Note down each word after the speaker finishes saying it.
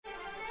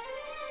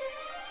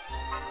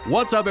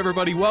What's up,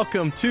 everybody?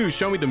 Welcome to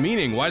Show Me the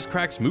Meaning,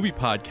 Wisecracks movie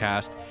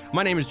podcast.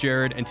 My name is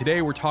Jared, and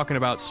today we're talking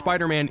about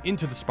Spider-Man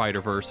Into the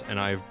Spider-Verse, and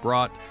I've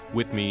brought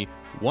with me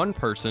one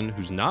person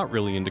who's not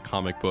really into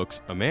comic books,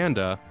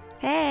 Amanda.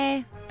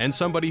 Hey. And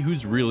somebody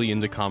who's really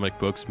into comic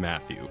books,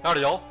 Matthew.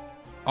 Howdy, y'all.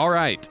 All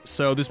right,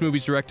 so this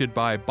movie's directed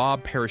by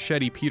Bob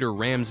Paraschetti, Peter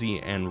Ramsey,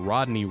 and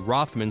Rodney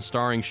Rothman,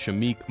 starring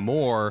Shameik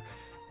Moore.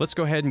 Let's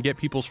go ahead and get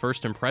people's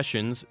first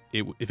impressions.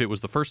 If it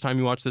was the first time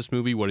you watched this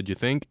movie, what did you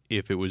think?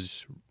 If it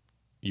was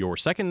your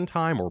second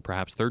time or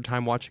perhaps third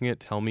time watching it,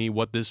 tell me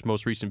what this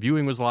most recent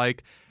viewing was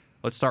like.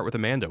 Let's start with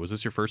Amanda. Was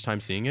this your first time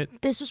seeing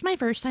it? This was my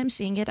first time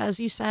seeing it. As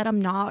you said,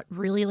 I'm not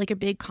really like a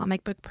big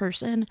comic book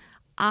person.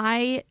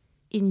 I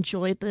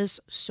enjoyed this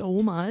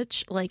so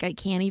much. Like, I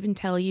can't even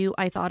tell you.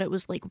 I thought it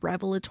was like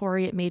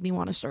revelatory. It made me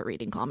want to start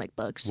reading comic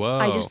books. Whoa.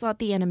 I just thought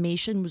the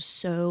animation was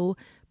so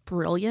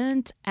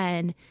brilliant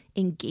and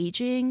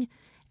engaging.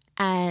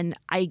 And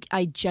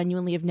I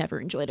genuinely have never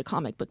enjoyed a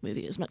comic book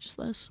movie as much as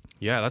this.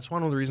 Yeah, that's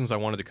one of the reasons I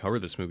wanted to cover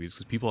this movie, is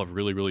because people have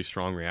really, really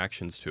strong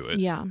reactions to it.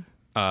 Yeah.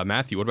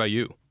 Matthew, what about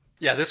you?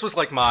 Yeah, this was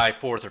like my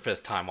fourth or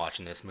fifth time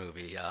watching this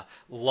movie.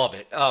 Love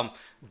it.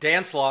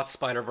 Dan Slott's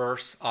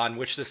Spider-Verse, on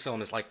which this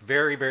film is like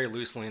very, very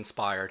loosely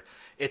inspired.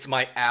 It's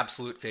my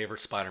absolute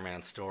favorite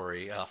Spider-Man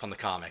story from the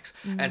comics.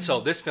 Mm-hmm. And so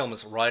this film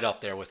is right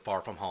up there with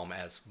Far From Home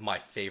as my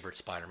favorite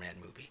Spider-Man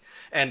movie.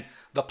 And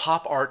the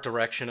pop art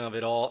direction of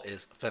it all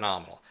is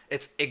phenomenal.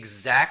 It's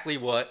exactly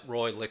what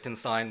Roy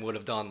Lichtenstein would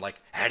have done,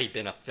 like, had he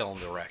been a film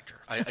director.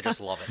 I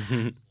just love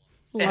it.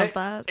 Love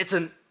that. It's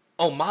an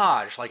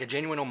homage, like a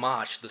genuine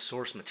homage to the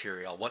source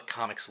material, what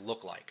comics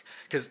look like.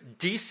 Because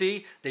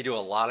DC, they do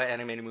a lot of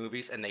animated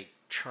movies, and they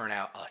churn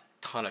out a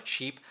ton of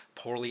cheap,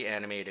 poorly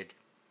animated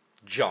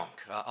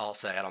junk. I'll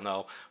say, I don't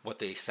know what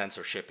the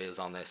censorship is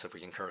on this, if we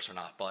can curse or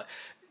not, but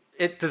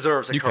it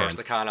deserves a curse,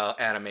 the kind of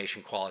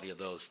animation quality of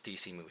those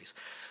DC movies.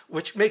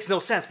 Which makes no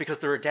sense because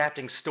they're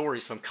adapting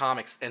stories from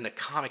comics, and the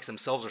comics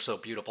themselves are so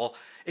beautiful.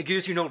 It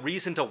gives you no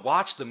reason to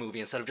watch the movie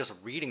instead of just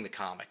reading the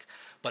comic.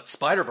 But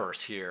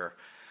Spider-Verse here,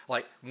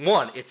 like,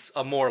 one, it's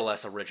a more or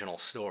less original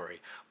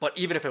story. But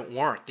even if it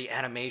weren't, the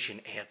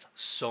animation adds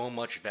so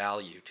much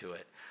value to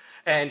it.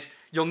 And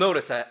you'll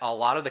notice that a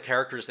lot of the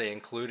characters they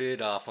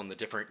included from the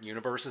different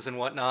universes and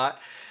whatnot,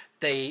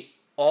 they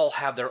all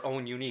have their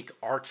own unique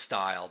art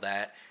style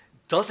that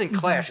doesn't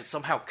clash. It's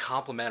somehow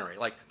complementary.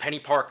 Like Penny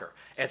Parker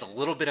adds a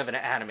little bit of an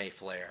anime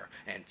flair,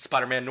 and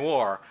Spider-Man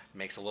Noir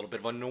makes a little bit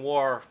of a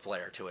noir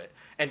flair to it.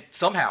 And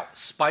somehow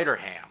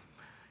Spider-Ham,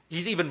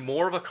 he's even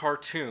more of a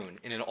cartoon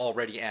in an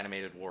already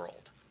animated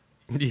world.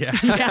 Yeah.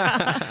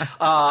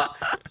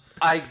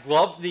 I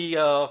love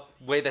the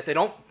way that they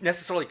don't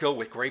necessarily go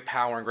with great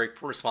power and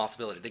great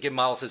responsibility. They give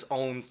Miles his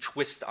own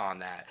twist on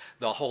that.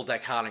 The whole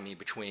dichotomy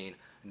between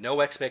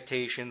no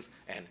expectations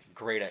and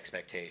great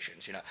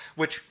expectations, you know,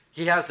 which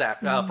he has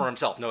that for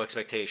himself, no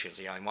expectations.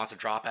 You know, he wants to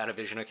drop out of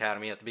Vision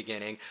Academy at the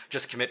beginning,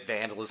 just commit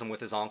vandalism with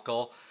his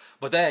uncle.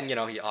 But then, you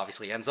know, he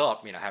obviously ends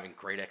up, you know, having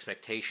great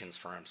expectations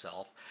for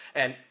himself.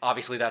 And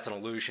obviously that's an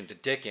allusion to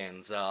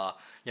Dickens.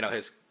 You know,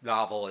 his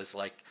novel is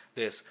like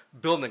this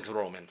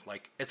Bildungsroman.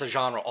 Like, it's a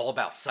genre all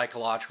about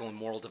psychological and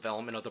moral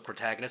development of the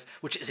protagonist,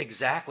 which is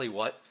exactly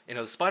what, you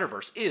know, the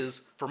Spider-Verse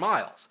is for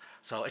Miles.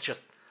 So it's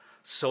just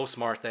so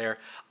smart there.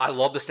 I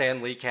love the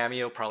Stan Lee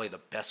cameo, probably the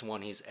best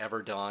one he's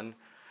ever done.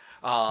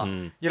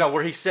 You know,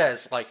 where he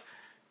says, like,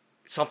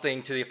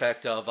 something to the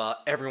effect of,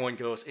 everyone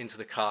goes into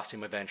the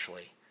costume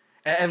eventually.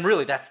 And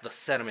really, that's the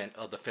sentiment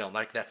of the film.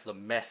 Like, that's the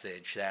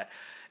message, that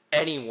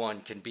anyone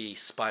can be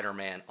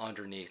Spider-Man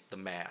underneath the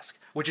mask.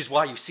 Which is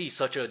why you see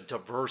such a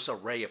diverse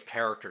array of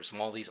characters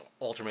from all these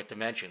alternate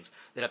dimensions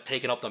that have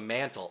taken up the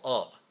mantle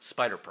of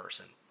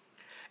Spider-Person.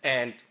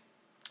 And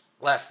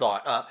last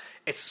thought,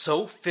 it's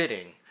so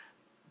fitting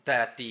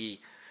that the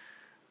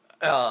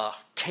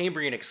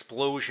Cambrian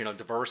explosion of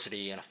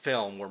diversity in a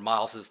film where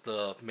Miles is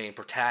the main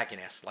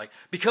protagonist, like,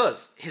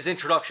 because his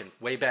introduction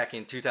way back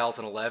in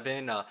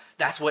 2011,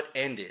 that's what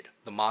ended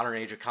the modern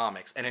age of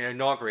comics, and it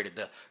inaugurated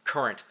the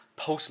current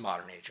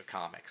postmodern age of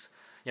comics.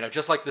 You know,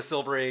 just like the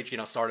Silver Age, you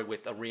know, started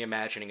with a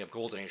reimagining of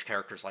Golden Age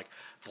characters like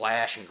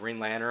Flash and Green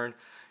Lantern.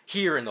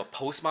 Here in the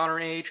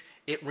postmodern age,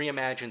 it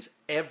reimagines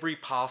every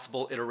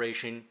possible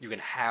iteration you can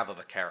have of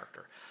a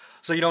character.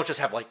 So you don't just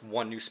have like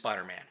one new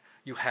Spider-Man.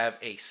 You have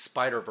a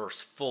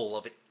Spider-Verse full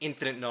of an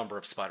infinite number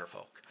of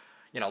Spider-Folk.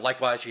 You know,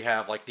 likewise, you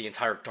have like the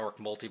entire dark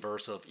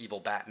multiverse of evil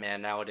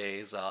Batman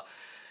nowadays.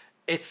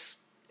 It's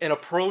an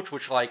approach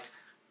which like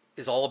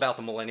is all about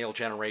the millennial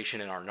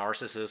generation and our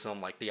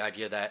narcissism, like the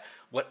idea that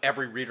what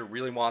every reader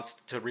really wants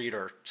to read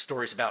are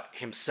stories about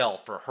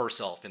himself or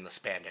herself in the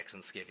spandex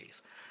and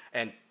skivvies.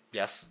 And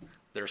yes,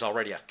 there's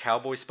already a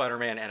cowboy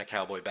Spider-Man and a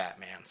cowboy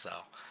Batman, so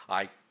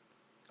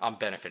I'm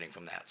benefiting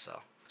from that,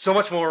 so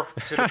much more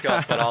to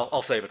discuss, but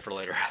I'll save it for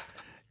later.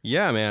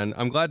 Yeah, man.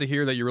 I'm glad to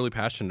hear that you're really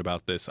passionate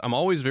about this. I'm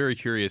always very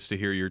curious to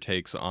hear your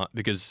takes on,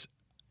 because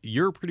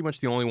you're pretty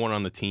much the only one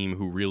on the team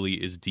who really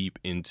is deep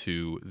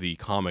into the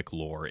comic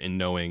lore and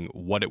knowing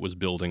what it was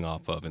building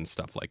off of and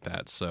stuff like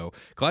that. So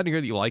glad to hear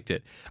that you liked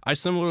it. I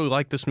similarly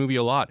liked this movie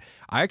a lot.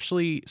 I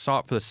actually saw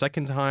it for the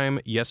second time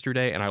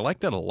yesterday, and I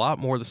liked it a lot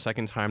more the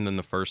second time than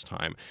the first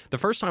time. The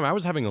first time I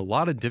was having a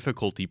lot of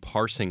difficulty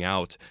parsing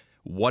out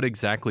what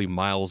exactly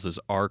Miles's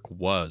arc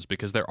was,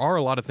 because there are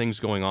a lot of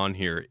things going on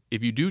here.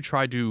 If you do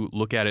try to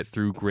look at it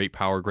through great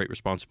power, great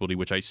responsibility,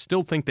 which I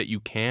still think that you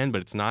can, but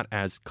it's not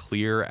as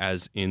clear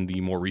as in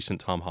the more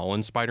recent Tom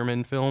Holland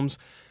Spider-Man films.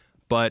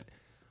 But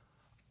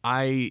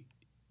the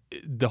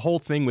whole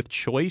thing with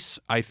choice,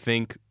 I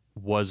think,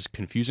 was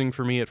confusing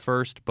for me at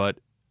first, but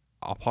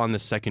upon the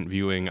second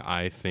viewing,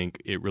 I think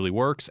it really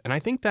works. And I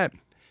think that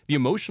the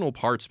emotional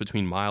parts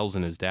between Miles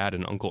and his dad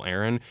and Uncle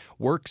Aaron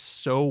work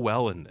so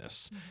well in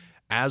this.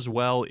 As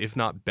well, if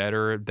not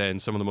better, than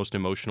some of the most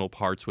emotional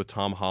parts with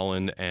Tom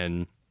Holland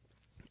and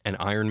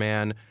Iron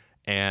Man.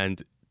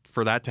 And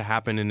for that to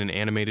happen in an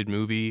animated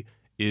movie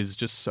is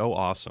just so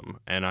awesome.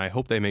 And I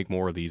hope they make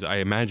more of these. I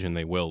imagine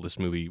they will. This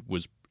movie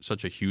was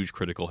such a huge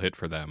critical hit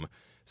for them.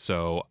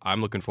 So I'm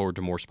looking forward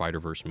to more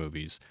Spider-Verse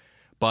movies.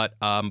 But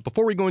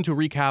before we go into a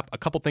recap, a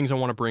couple things I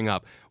want to bring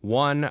up.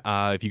 One,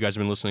 if you guys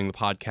have been listening to the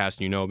podcast,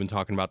 you know I've been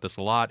talking about this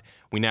a lot.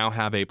 We now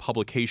have a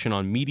publication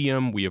on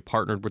Medium. We have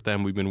partnered with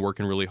them. We've been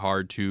working really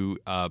hard to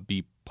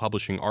be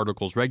publishing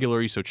articles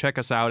regularly. So check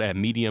us out at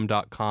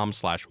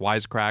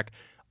medium.com/wisecrack.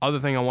 Other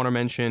thing I want to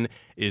mention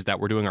is that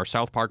we're doing our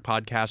South Park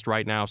podcast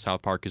right now.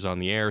 South Park is on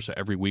the air, so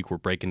every week we're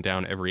breaking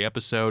down every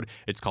episode.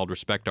 It's called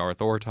Respect Our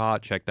Authority.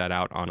 Check that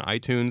out on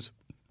iTunes.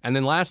 And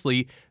then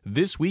lastly,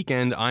 this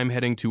weekend, I'm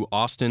heading to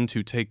Austin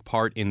to take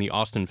part in the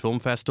Austin Film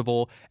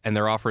Festival, and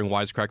they're offering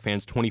Wisecrack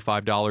fans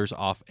 $25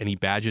 off any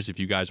badges if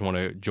you guys want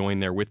to join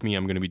there with me.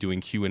 I'm going to be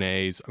doing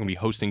Q&As. I'm going to be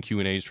hosting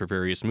Q&As for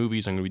various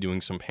movies. I'm going to be doing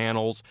some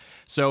panels.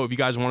 So if you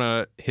guys want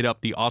to hit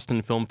up the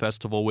Austin Film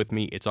Festival with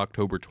me, it's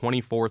October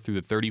 24th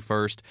through the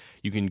 31st.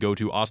 You can go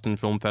to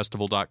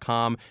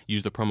austinfilmfestival.com,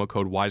 use the promo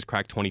code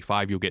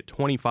Wisecrack25. You'll get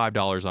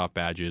 $25 off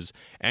badges,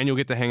 and you'll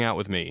get to hang out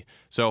with me.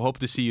 So hope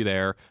to see you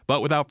there.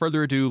 But without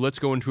further ado, let's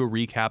go into a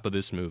recap of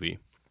this movie.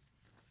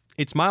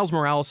 It's Miles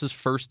Morales'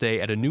 first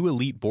day at a new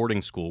elite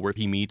boarding school where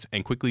he meets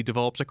and quickly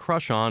develops a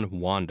crush on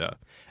Wanda.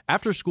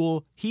 After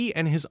school, he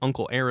and his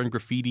Uncle Aaron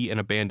graffiti an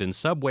abandoned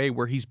subway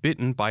where he's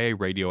bitten by a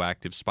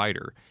radioactive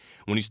spider.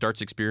 When he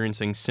starts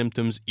experiencing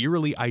symptoms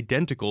eerily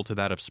identical to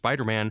that of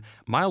Spider-Man,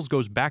 Miles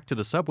goes back to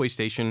the subway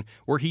station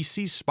where he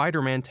sees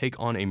Spider-Man take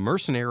on a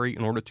mercenary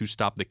in order to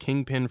stop the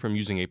Kingpin from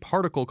using a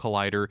particle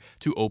collider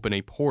to open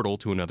a portal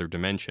to another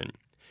dimension.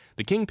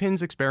 The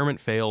Kingpin's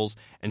experiment fails,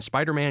 and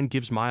Spider-Man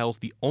gives Miles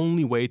the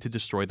only way to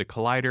destroy the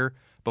collider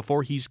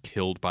before he's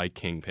killed by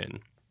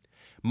Kingpin.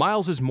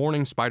 Miles is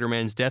mourning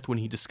Spider-Man's death when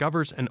he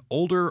discovers an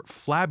older,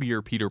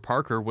 flabbier Peter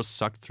Parker was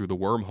sucked through the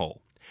wormhole.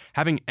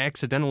 Having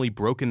accidentally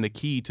broken the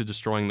key to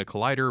destroying the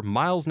collider,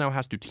 Miles now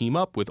has to team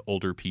up with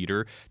older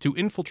Peter to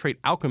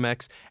infiltrate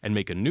Alchemax and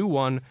make a new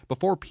one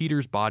before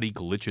Peter's body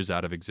glitches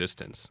out of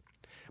existence.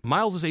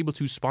 Miles is able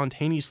to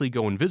spontaneously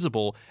go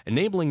invisible,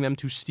 enabling them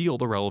to steal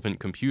the relevant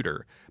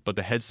computer. But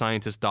the head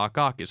scientist Doc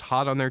Ock is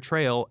hot on their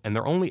trail, and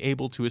they're only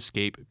able to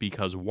escape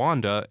because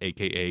Wanda,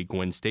 aka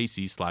Gwen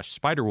Stacy /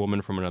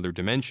 Spider-Woman from another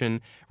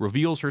dimension,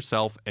 reveals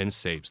herself and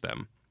saves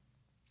them.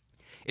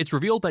 It's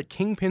revealed that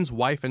Kingpin's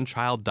wife and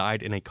child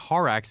died in a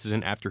car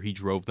accident after he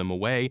drove them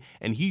away,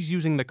 and he's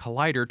using the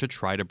collider to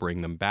try to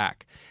bring them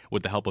back.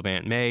 With the help of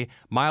Aunt May,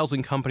 Miles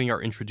and company are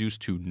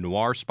introduced to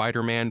Noir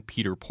Spider-Man,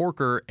 Peter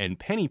Porker, and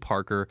Penny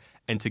Parker,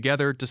 and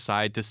together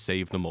decide to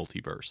save the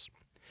multiverse.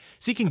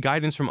 Seeking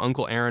guidance from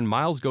Uncle Aaron,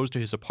 Miles goes to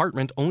his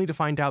apartment only to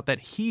find out that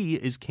he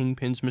is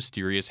Kingpin's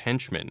mysterious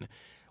henchman.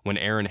 When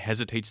Aaron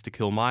hesitates to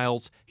kill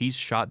Miles, he's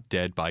shot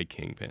dead by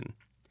Kingpin.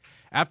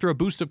 After a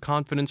boost of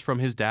confidence from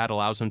his dad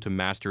allows him to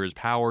master his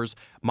powers,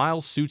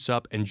 Miles suits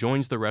up and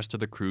joins the rest of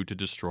the crew to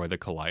destroy the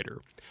collider.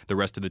 The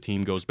rest of the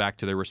team goes back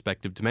to their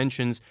respective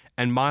dimensions,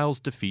 and Miles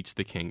defeats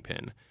the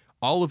Kingpin.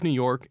 All of New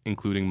York,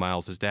 including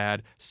Miles'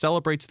 dad,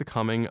 celebrates the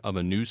coming of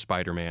a new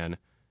Spider-Man.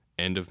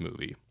 End of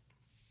movie.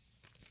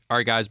 All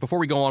right, guys, before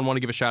we go on, I want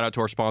to give a shout out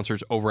to our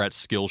sponsors over at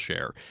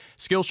Skillshare.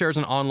 Skillshare is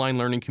an online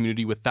learning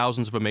community with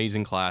thousands of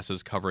amazing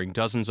classes covering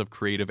dozens of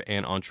creative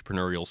and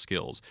entrepreneurial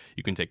skills.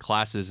 You can take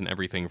classes in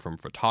everything from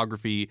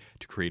photography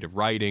to creative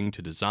writing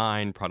to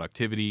design,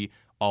 productivity,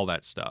 all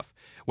that stuff.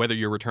 Whether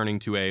you're returning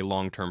to a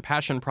long-term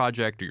passion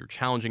project or you're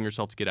challenging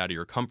yourself to get out of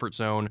your comfort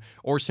zone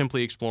or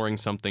simply exploring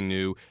something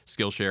new,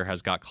 Skillshare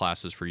has got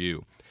classes for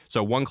you.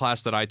 So one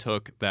class that I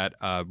took that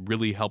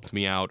really helped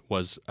me out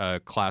was a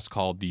class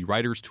called The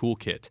Writer's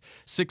Toolkit,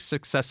 6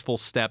 Successful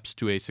Steps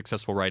to a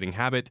Successful Writing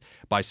Habit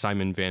by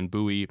Simon Van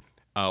Buie.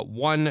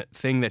 One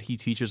thing that he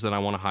teaches that I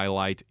want to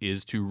highlight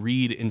is to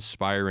read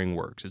inspiring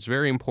works. It's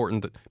very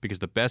important because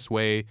the best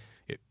way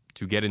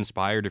to get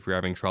inspired if you're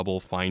having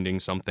trouble finding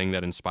something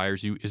that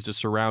inspires you is to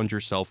surround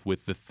yourself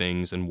with the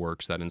things and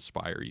works that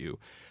inspire you.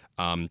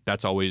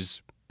 That's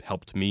always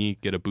helped me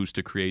get a boost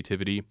of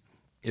creativity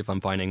if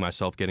I'm finding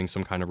myself getting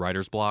some kind of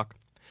writer's block.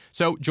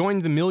 So join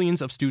the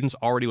millions of students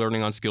already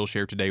learning on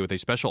Skillshare today with a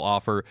special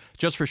offer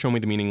just for Show Me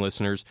the Meaning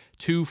listeners,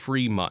 2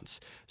 free months.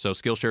 So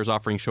Skillshare is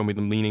offering Show Me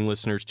the Meaning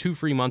listeners 2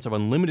 free months of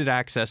unlimited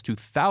access to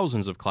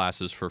thousands of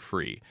classes for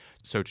free.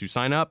 So to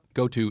sign up,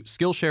 go to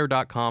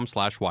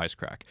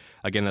Skillshare.com/wisecrack.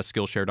 Again, that's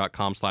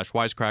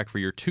Skillshare.com/wisecrack for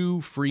your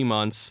 2 free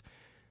months.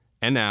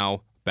 And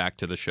now, back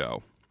to the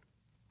show.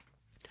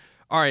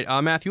 All right,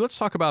 Matthew, let's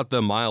talk about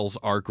the Miles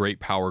are great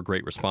power,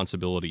 great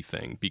responsibility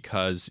thing,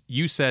 because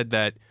you said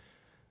that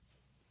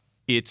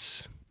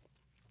it's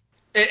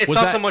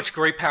not so much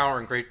great power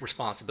and great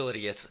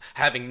responsibility. It's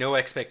having no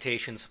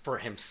expectations for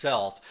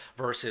himself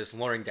versus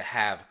learning to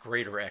have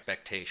greater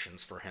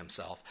expectations for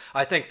himself.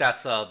 I think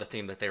that's the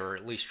theme that they were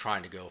at least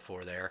trying to go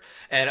for there.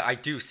 And I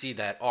do see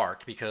that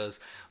arc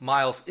because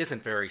Miles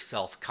isn't very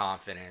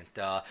self-confident.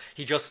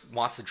 He just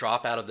wants to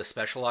drop out of the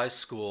specialized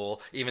school,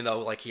 even though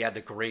like he had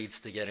the grades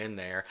to get in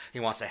there.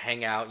 He wants to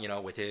hang out,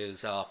 with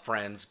his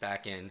friends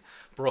back in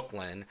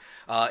Brooklyn.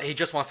 He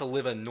just wants to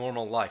live a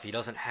normal life. He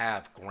doesn't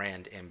have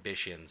grand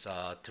ambitions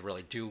to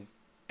really do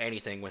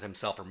anything with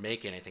himself or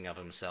make anything of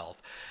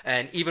himself.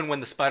 And even when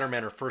the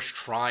Spider-Men are first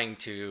trying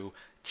to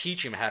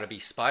teach him how to be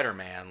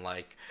Spider-Man,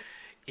 like,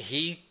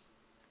 he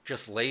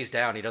just lays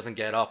down. He doesn't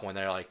get up when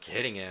they're like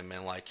hitting him,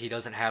 and like he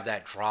doesn't have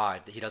that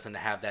drive. He doesn't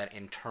have that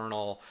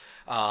internal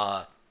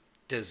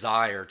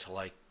desire to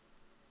like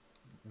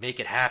make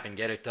it happen,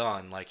 get it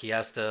done. Like, he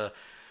has to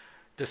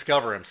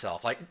discover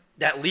himself. Like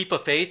that leap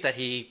of faith that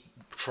he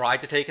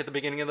tried to take at the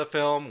beginning of the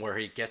film, where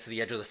he gets to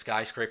the edge of the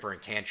skyscraper and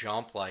can't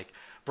jump, like,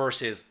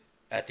 versus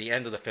at the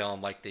end of the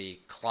film, like the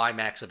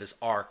climax of his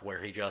arc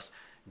where he just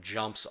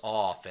jumps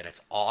off and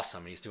it's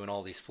awesome. He's doing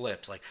all these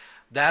flips. Like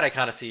that I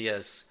kind of see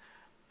as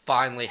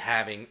finally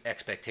having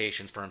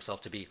expectations for himself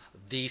to be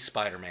the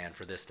Spider-Man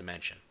for this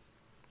dimension.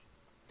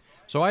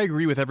 So I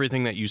agree with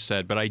everything that you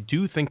said, but I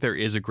do think there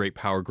is a great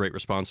power, great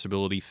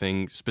responsibility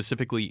thing,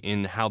 specifically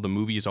in how the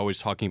movie is always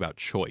talking about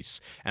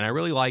choice. And I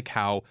really like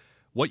how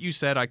what you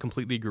said I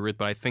completely agree with,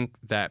 but I think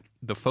that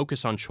the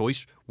focus on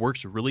choice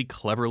works really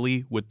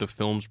cleverly with the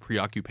film's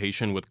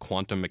preoccupation with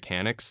quantum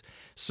mechanics.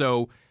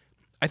 So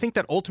I think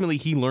that ultimately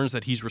he learns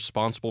that he's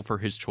responsible for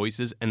his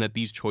choices and that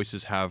these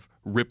choices have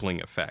rippling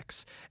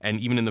effects. And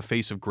even in the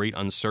face of great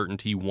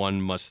uncertainty,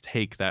 one must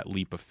take that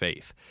leap of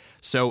faith.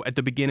 So at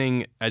the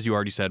beginning, as you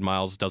already said,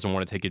 Miles doesn't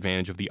want to take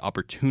advantage of the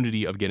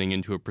opportunity of getting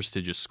into a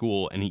prestigious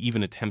school, and he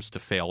even attempts to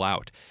fail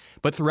out.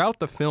 But throughout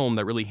the film,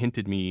 that really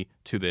hinted me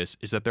to this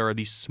is that there are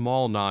these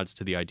small nods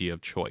to the idea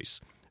of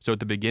choice. So at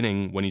the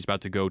beginning, when he's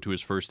about to go to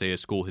his first day of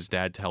school, his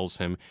dad tells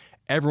him,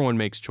 everyone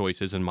makes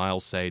choices, and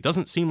Miles say, it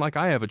doesn't seem like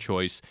I have a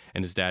choice,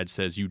 and his dad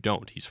says, you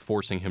don't. He's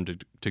forcing him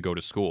to go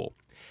to school.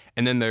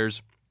 And then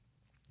there's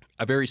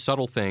a very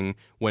subtle thing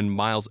when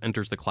Miles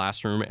enters the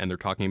classroom and they're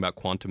talking about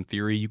quantum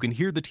theory. You can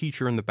hear the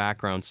teacher in the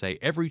background say,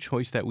 every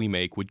choice that we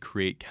make would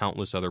create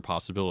countless other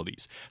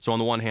possibilities. So on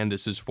the one hand,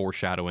 this is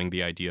foreshadowing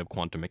the idea of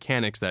quantum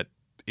mechanics that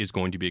is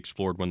going to be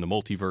explored when the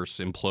multiverse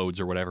implodes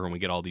or whatever, and we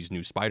get all these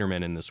new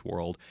Spider-Men in this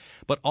world.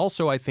 But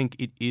also, I think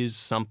it is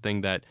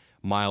something that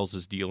Miles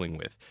is dealing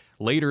with.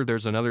 Later,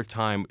 there's another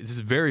time, this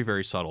is very,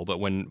 very subtle, but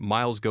when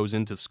Miles goes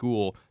into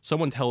school,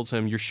 someone tells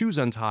him, your shoe's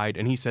untied,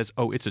 and he says,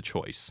 oh, it's a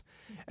choice.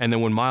 And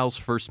then when Miles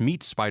first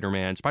meets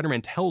Spider-Man,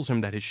 Spider-Man tells him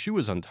that his shoe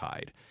is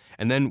untied.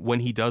 And then when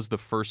he does the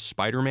first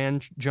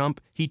Spider-Man jump,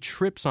 he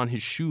trips on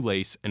his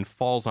shoelace and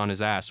falls on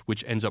his ass,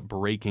 which ends up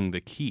breaking the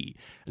key.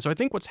 And so I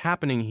think what's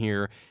happening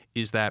here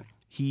is that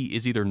he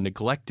is either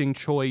neglecting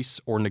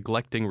choice or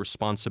neglecting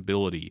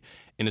responsibility.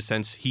 In a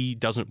sense, he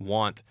doesn't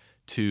want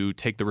to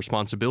take the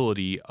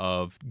responsibility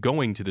of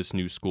going to this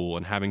new school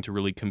and having to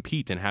really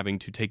compete and having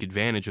to take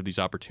advantage of these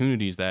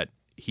opportunities that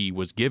he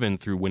was given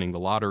through winning the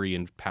lottery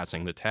and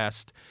passing the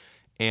test.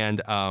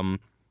 And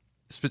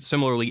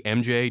similarly,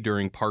 MJ,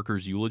 during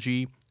Parker's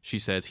eulogy, she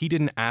says he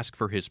didn't ask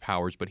for his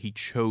powers, but he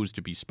chose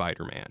to be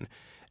Spider-Man.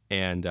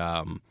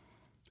 And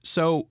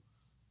so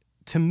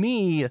to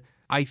me,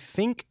 I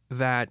think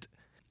that,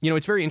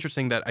 it's very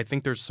interesting that I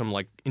think there's some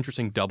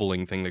interesting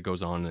doubling thing that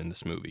goes on in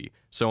this movie.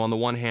 So on the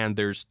one hand,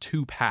 there's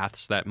two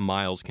paths that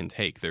Miles can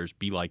take. There's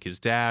be like his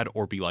dad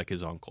or be like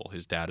his uncle.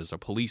 His dad is a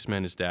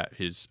policeman.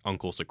 His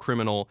uncle's a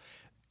criminal.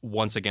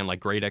 Once again, like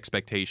great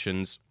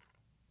expectations,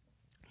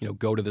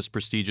 go to this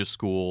prestigious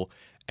school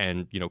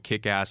and,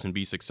 kick ass and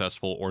be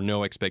successful, or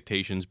no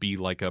expectations, be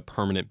like a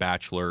permanent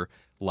bachelor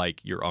like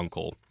your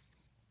uncle.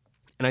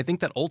 And I think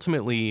that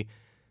ultimately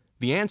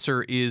the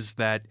answer is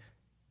that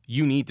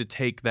you need to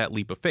take that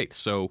leap of faith.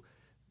 So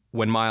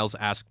when Miles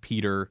asks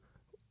Peter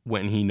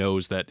when he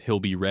knows that he'll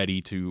be ready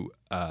to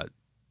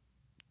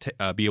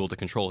be able to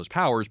control his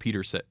powers,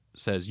 Peter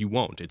says, you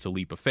won't. It's a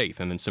leap of faith.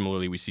 And then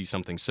similarly, we see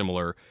something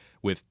similar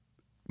with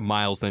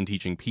Miles then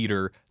teaching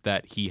Peter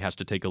that he has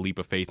to take a leap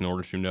of faith in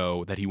order to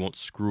know that he won't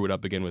screw it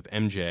up again with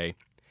MJ.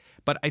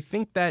 But I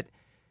think that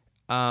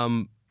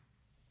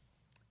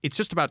it's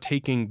just about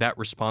taking that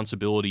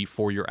responsibility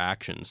for your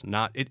actions.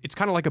 It's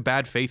kind of like a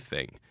bad faith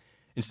thing.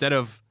 Instead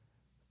of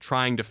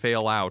trying to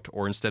fail out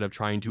or instead of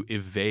trying to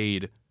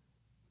evade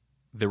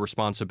the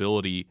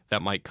responsibility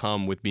that might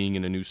come with being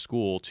in a new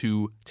school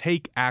to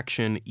take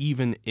action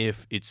even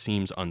if it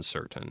seems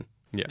uncertain.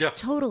 Yeah.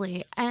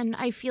 Totally. And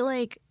I feel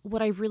like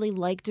what I really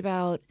liked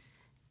about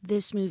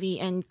this movie,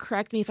 and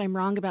correct me if I'm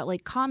wrong about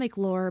like comic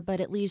lore, but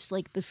at least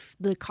like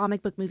the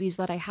comic book movies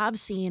that I have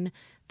seen,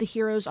 the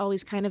heroes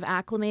always kind of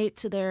acclimate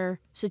to their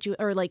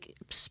or like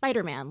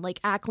Spider-Man,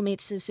 like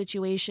acclimates to the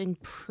situation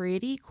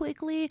pretty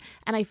quickly.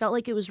 And I felt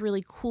like it was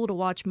really cool to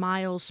watch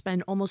Miles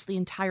spend almost the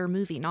entire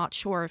movie not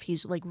sure if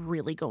he's like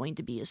really going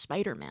to be a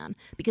Spider-Man,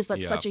 because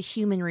that's such a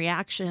human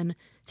reaction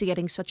to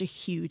getting such a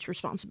huge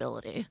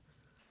responsibility.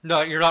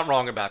 No, you're not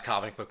wrong about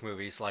comic book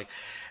movies. Like,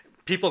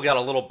 people got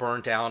a little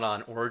burnt down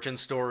on origin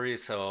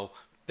stories, so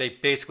they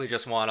basically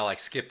just want to like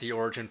skip the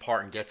origin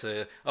part and get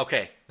to,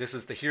 okay, this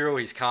is the hero,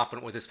 he's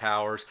confident with his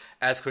powers,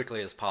 as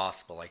quickly as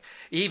possible. Like,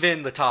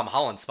 even the Tom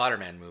Holland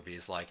Spider-Man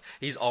movies, like,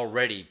 he's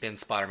already been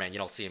Spider-Man. You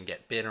don't see him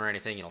get bitten or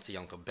anything. You don't see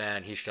Uncle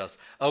Ben. He's just,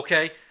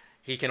 okay,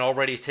 he can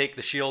already take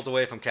the shield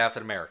away from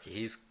Captain America.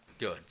 He's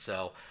good.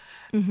 So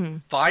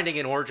finding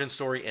an origin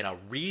story and a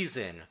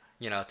reason,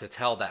 to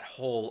tell that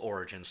whole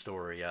origin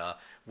story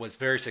was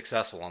very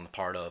successful on the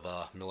part of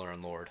Miller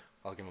and Lord.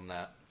 I'll give them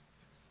that.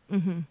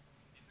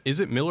 Is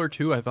it Miller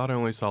too? I thought I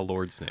only saw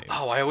Lord's name.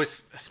 Oh, I always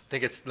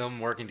think it's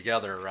them working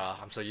together.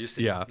 I'm so used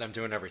to them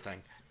doing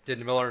everything. Did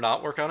Miller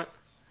not work on it?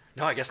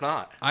 No, I guess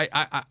not.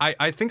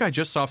 I think I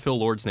just saw Phil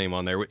Lord's name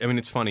on there. I mean,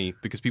 it's funny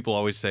because people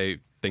always say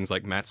things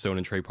like Matt Stone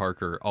and Trey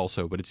Parker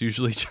also, but it's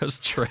usually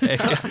just Trey.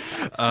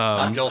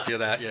 I'm guilty of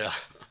that, yeah.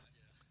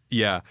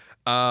 Yeah.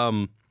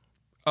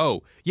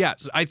 Oh, yeah.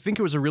 So I think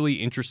it was a really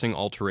interesting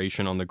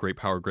alteration on the great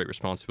power, great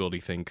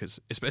responsibility thing,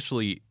 because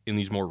especially in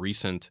these more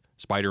recent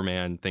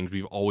Spider-Man things,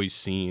 we've always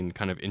seen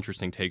kind of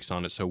interesting takes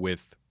on it. So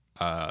with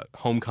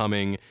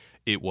Homecoming,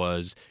 it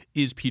was,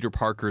 is Peter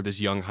Parker,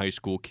 this young high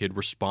school kid,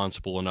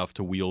 responsible enough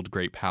to wield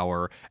great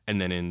power? And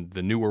then in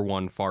the newer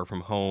one, Far From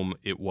Home,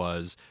 it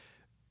was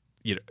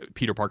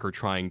Peter Parker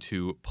trying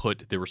to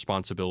put the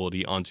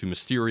responsibility onto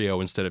Mysterio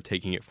instead of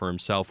taking it for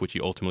himself, which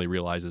he ultimately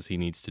realizes he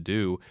needs to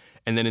do.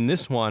 And then in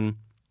this one,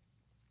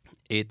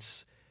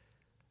 it's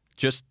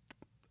just,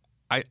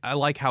 I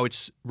like how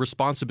it's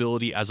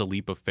responsibility as a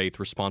leap of faith,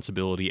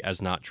 responsibility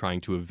as not trying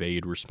to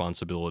evade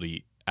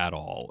responsibility at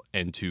all,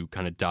 and to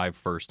kind of dive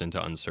first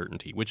into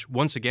uncertainty, which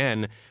once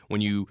again, when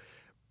you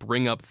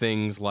bring up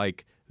things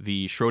like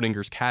the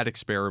Schrodinger's cat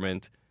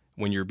experiment,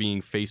 when you're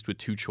being faced with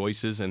two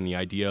choices and the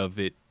idea of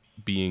it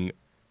being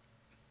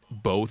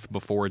both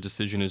before a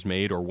decision is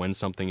made or when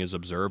something is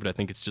observed, I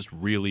think it's just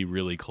really,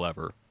 really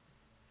clever.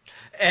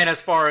 And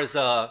as far as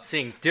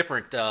seeing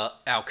different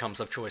outcomes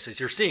of choices,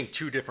 you're seeing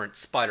two different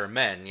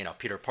Spider-Men,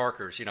 Peter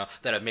Parkers,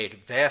 that have made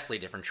vastly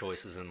different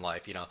choices in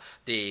life.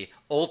 The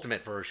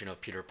ultimate version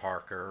of Peter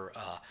Parker,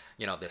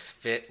 this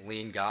fit,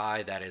 lean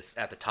guy that is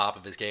at the top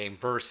of his game,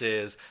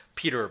 versus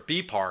Peter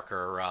B.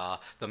 Parker,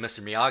 the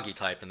Mr. Miyagi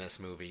type in this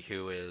movie,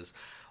 who is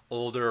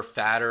older,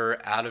 fatter,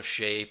 out of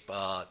shape,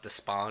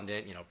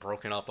 despondent,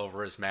 broken up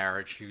over his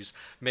marriage, who's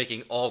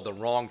making all the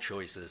wrong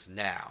choices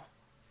now.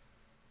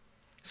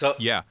 So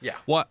yeah.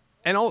 Well,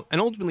 and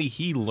ultimately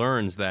he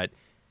learns that.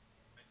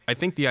 I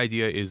think the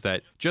idea is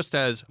that just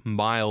as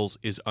Miles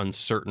is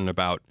uncertain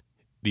about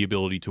the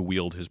ability to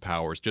wield his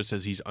powers, just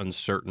as he's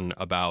uncertain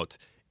about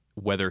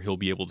whether he'll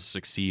be able to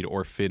succeed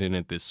or fit in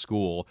at this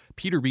school,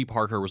 Peter B.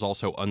 Parker was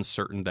also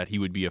uncertain that he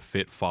would be a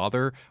fit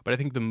father. But I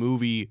think the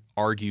movie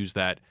argues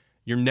that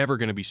you're never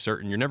going to be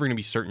certain. You're never going to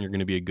be certain you're going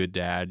to be a good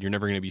dad. You're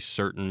never going to be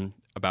certain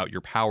about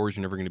your powers.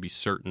 You're never going to be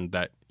certain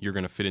that you're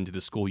going to fit into the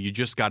school. You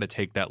just got to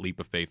take that leap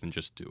of faith and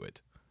just do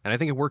it. And I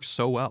think it works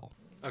so well.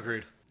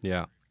 Agreed.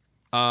 Yeah.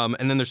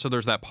 And then there's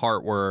that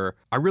part where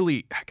I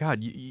really,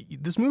 God,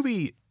 this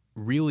movie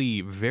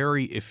really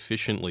very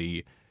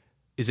efficiently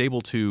is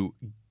able to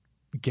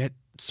get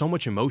so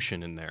much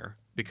emotion in there,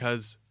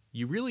 because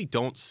you really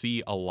don't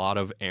see a lot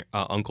of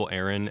Uncle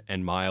Aaron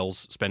and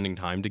Miles spending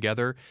time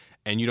together,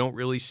 and you don't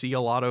really see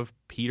a lot of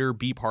Peter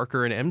B.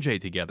 Parker and MJ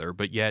together.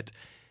 But yet,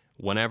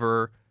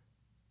 whenever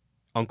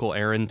Uncle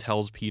Aaron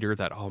tells Peter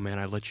that, oh man,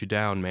 I let you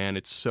down, man,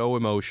 it's so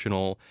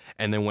emotional.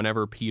 And then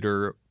whenever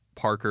Peter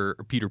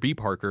B.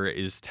 Parker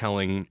is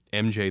telling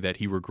MJ that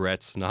he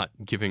regrets not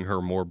giving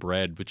her more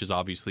bread, which is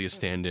obviously a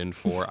stand-in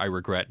for I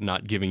regret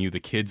not giving you the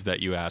kids that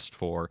you asked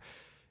for,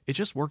 it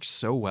just works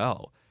so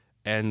well.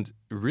 And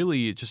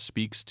really, it just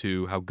speaks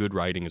to how good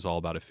writing is all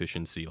about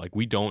efficiency. Like,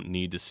 we don't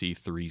need to see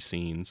 3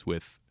 scenes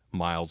with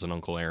Miles and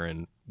Uncle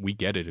Aaron. We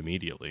get it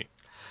immediately.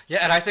 Yeah,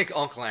 and I think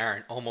Uncle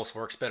Aaron almost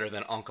works better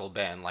than Uncle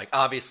Ben. Like,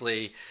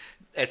 obviously,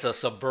 it's a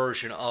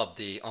subversion of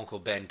the Uncle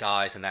Ben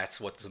dies, and that's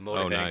what the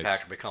motivating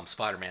factor becomes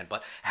Spider-Man.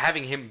 But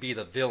having him be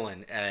the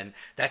villain, and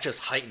that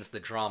just heightens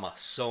the drama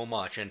so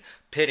much. And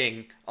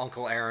pitting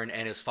Uncle Aaron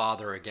and his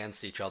father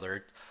against each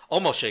other,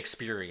 almost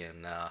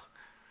Shakespearean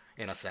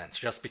in a sense,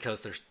 just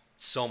because there's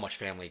so much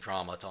family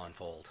drama to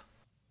unfold.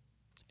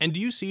 And do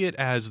you see it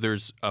as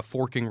there's a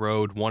forking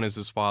road, one is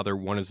his father,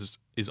 one is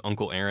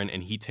Uncle Aaron,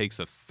 and he takes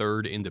a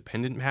third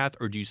independent path,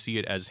 or do you see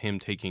it as him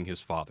taking his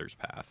father's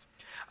path?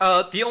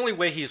 The only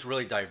way he's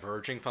really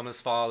diverging from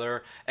his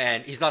father,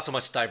 and he's not so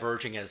much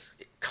diverging as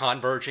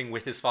converging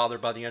with his father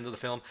by the end of the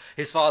film.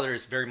 His father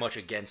is very much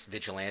against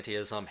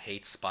vigilantism,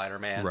 hates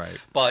Spider-Man. Right.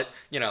 But,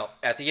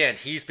 at the end,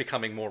 he's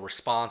becoming more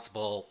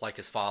responsible, like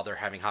his father,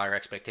 having higher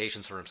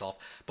expectations for himself.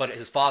 But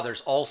his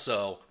father's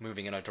also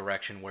moving in a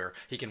direction where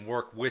he can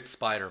work with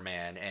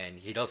Spider-Man, and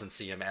he doesn't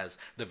see him as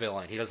the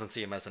villain. He doesn't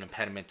see him as an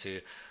impediment to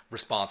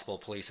responsible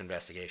police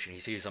investigation. He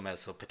sees him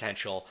as a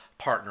potential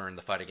partner in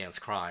the fight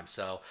against crime.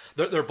 So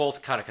they're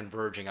both kind of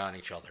converging on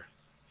each other.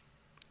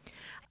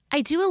 I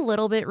do a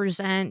little bit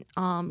resent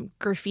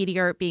graffiti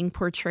art being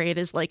portrayed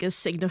as like a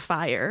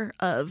signifier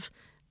of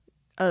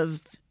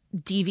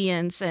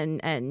deviance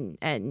and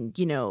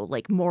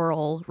like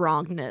moral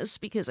wrongness,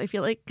 because I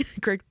feel like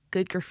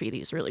good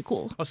graffiti is really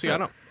cool. Oh, see,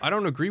 I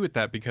don't agree with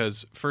that,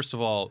 because first of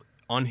all,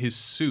 on his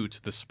suit,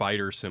 the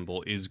spider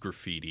symbol is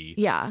graffiti.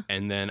 Yeah.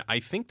 And then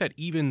I think that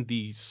even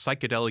the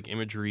psychedelic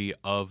imagery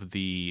of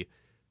the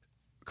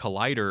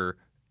Collider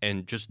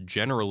and just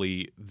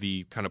generally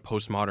the kind of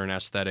postmodern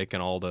aesthetic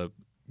and all the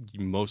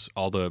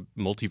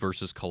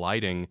multiverses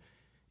colliding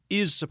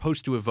is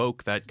supposed to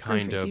evoke that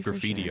kind of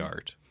graffiti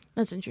art.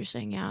 That's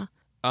interesting, yeah.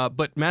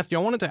 But Matthew,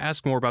 I wanted to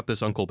ask more about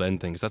this Uncle Ben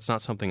thing, because that's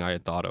not something I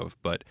had thought of.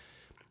 But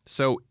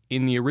so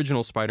in the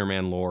original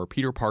Spider-Man lore,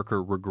 Peter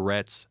Parker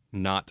regrets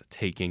not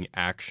taking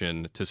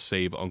action to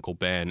save Uncle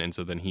Ben, and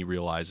so then he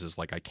realizes,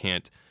 like, I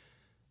can't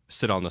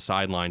sit on the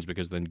sidelines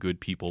because then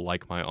good people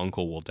like my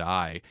uncle will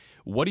die.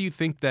 What do you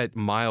think that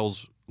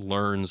Miles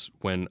learns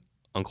when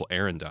Uncle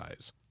Aaron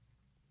dies?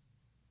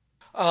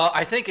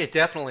 I think it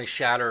definitely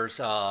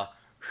shatters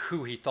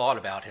who he thought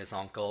about his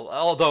uncle,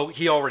 although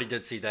he already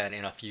did see that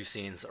in a few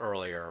scenes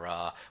earlier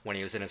when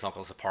he was in his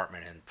uncle's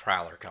apartment and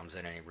Prowler comes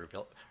in and he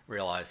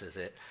realizes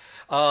it.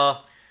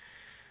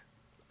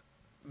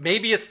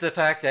 Maybe it's the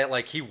fact that,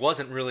 like, he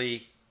wasn't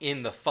really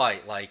in the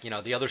fight. Like,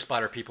 the other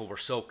Spider people were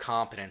so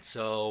competent,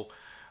 so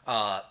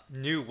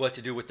knew what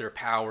to do with their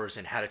powers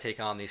and how to take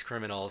on these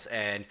criminals,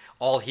 and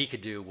all he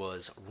could do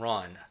was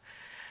run.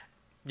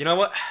 You know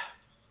what?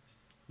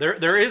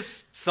 There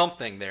is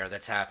something there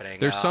that's happening.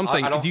 There's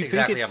something. I don't do you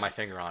exactly think have my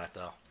finger on it,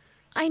 though.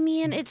 I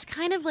mean, it's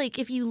kind of like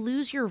if you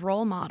lose your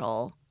role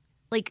model,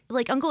 like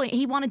Uncle,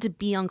 he wanted to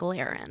be Uncle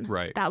Aaron.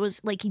 Right. That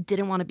was like, he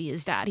didn't want to be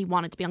his dad. He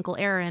wanted to be Uncle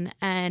Aaron,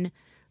 and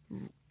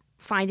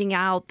finding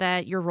out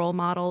that your role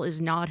model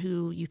is not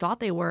who you thought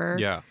they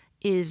were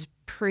is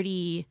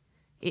pretty.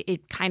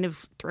 It kind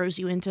of throws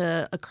you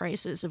into a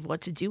crisis of what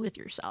to do with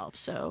yourself.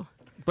 So,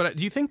 but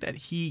do you think that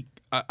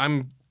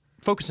I'm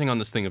focusing on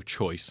this thing of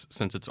choice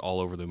since it's all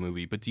over the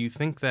movie, but do you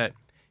think that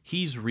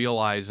he's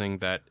realizing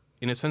that,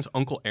 in a sense,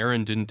 Uncle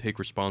Aaron didn't take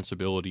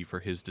responsibility for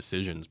his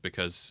decisions,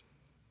 because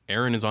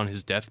Aaron is on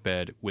his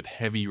deathbed with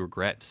heavy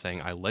regret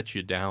saying, I let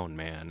you down,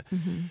 man.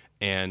 Mm-hmm.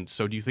 And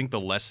so do you think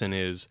the lesson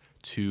is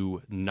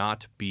to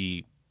not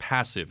be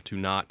passive, to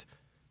not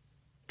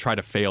try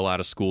to fail out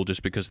of school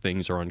just because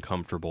things are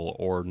uncomfortable,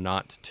 or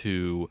not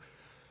to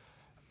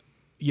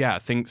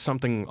think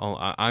something.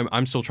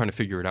 I'm still trying to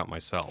figure it out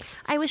myself.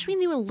 I wish we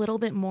knew a little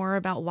bit more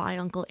about why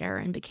Uncle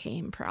Aaron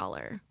became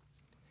Prowler.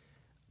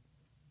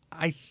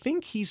 I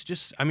think he's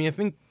just. I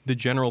think the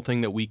general thing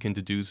that we can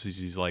deduce is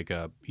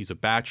he's a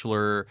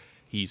bachelor.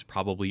 He's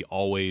probably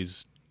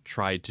always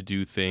tried to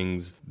do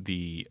things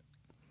the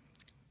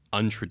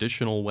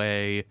untraditional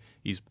way.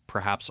 He's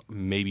perhaps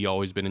maybe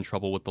always been in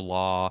trouble with the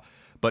law,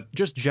 but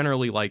just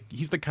generally, like,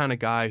 he's the kind of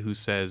guy who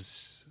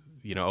says,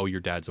 oh,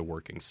 your dad's a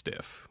working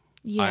stiff.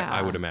 Yeah,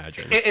 I would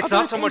imagine. It's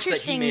not so much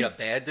that he made a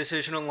bad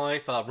decision in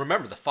life.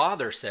 Remember, the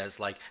father says,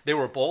 like, they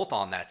were both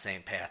on that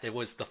same path. It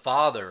was the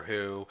father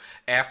who,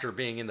 after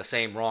being in the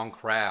same wrong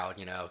crowd,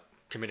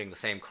 committing the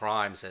same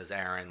crimes as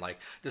Aaron, like,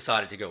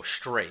 decided to go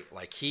straight.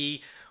 Like,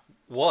 he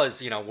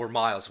was, where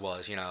Miles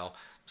was,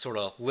 sort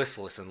of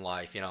listless in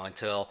life,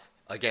 until,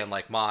 again,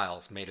 like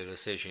Miles, made a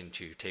decision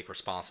to take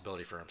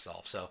responsibility for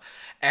himself. So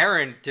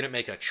Aaron didn't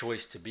make a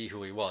choice to be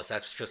who he was.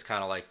 That's just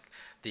kind of like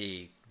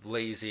the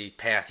lazy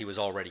path he was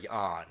already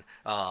on.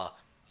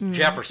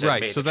 Jefferson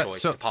made the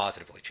choice to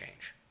positively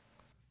change.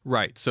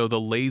 Right. So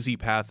the lazy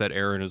path that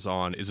Aaron is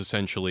on is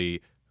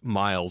essentially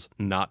Miles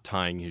not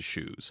tying his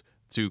shoes.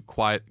 To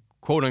quote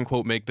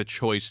unquote make the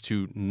choice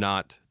to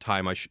not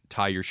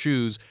tie your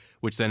shoes,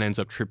 which then ends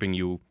up tripping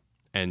you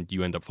and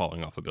you end up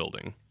falling off a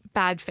building.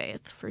 Bad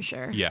faith, for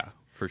sure. Yeah,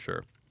 for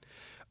sure.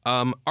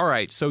 All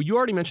right. So you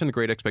already mentioned the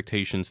Great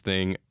Expectations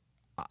thing.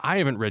 I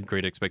haven't read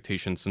Great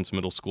Expectations since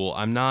middle school.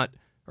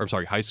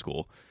 High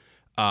school.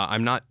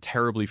 I'm not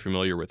terribly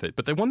familiar with it.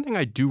 But the one thing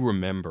I do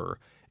remember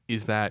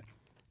is that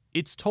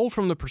it's told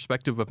from the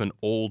perspective of an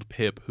old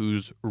Pip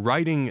who's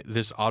writing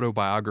this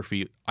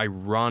autobiography,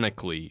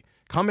 ironically,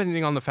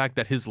 commenting on the fact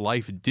that his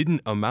life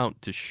didn't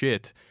amount to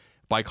shit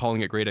by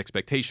calling it Great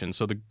Expectations.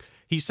 So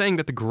he's saying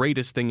that the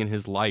greatest thing in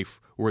his life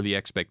were the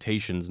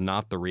expectations,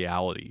 not the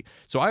reality.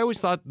 So I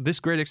always thought this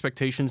Great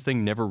Expectations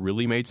thing never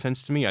really made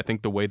sense to me. I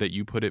think the way that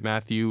you put it,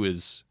 Matthew,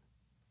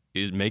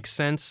 it makes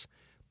sense.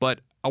 But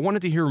I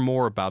wanted to hear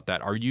more about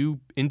that. Are you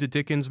into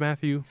Dickens,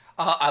 Matthew?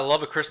 I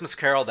love A Christmas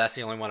Carol. That's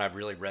the only one I've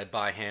really read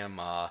by him.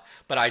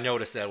 But I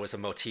noticed that it was a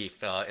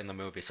motif in the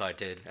movie, so I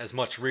did as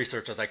much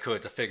research as I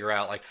could to figure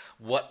out, like,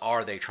 what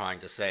are they trying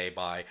to say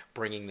by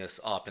bringing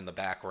this up in the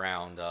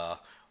background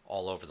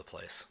all over the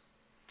place.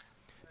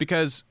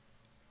 Because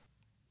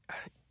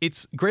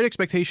it's Great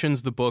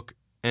Expectations, the book,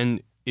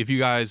 and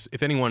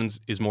if anyone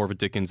is more of a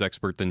Dickens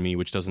expert than me,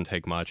 which doesn't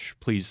take much,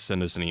 please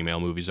send us an email,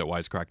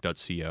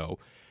 movies@wisecrack.co.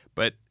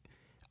 But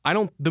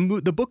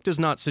the book does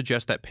not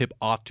suggest that Pip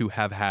ought to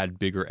have had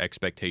bigger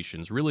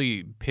expectations.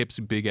 Really, Pip's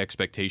big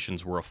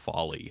expectations were a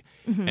folly.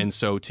 And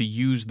so to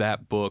use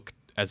that book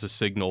as a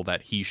signal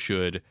that he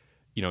should,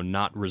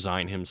 not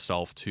resign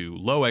himself to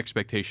low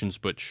expectations,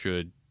 but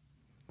should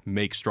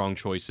make strong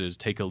choices,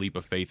 take a leap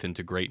of faith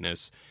into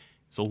greatness,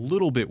 is a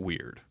little bit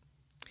weird.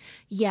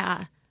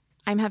 Yeah.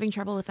 I'm having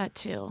trouble with that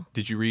too.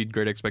 Did you read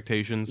Great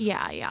Expectations?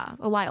 Yeah.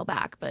 A while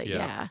back, but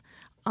yeah.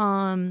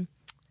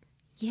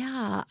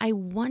 Yeah, I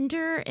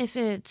wonder if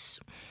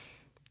it's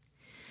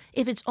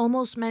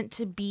almost meant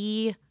to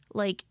be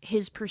like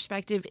his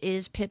perspective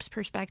is Pip's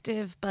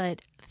perspective,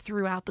 but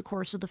throughout the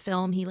course of the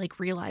film, he like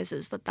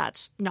realizes that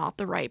that's not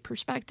the right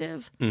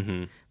perspective.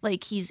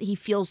 Like he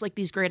feels like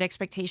these great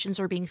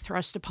expectations are being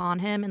thrust upon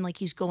him, and like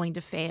he's going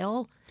to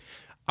fail.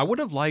 I would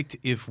have liked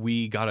if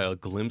we got a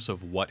glimpse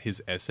of what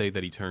his essay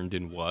that he turned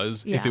in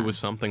was. If it was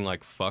something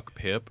like "fuck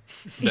Pip,"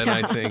 then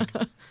I think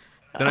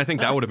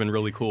that would have been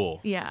really cool.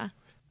 Yeah.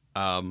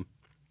 All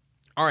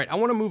right, I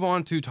want to move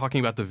on to talking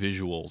about the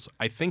visuals.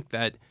 I think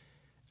that,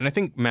 and I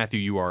think, Matthew,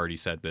 you already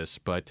said this,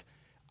 but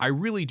I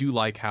really do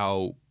like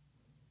how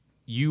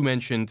you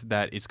mentioned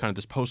that it's kind of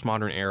this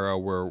postmodern era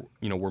where,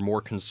 we're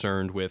more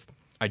concerned with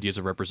ideas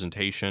of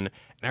representation.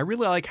 And I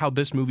really like how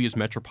this movie is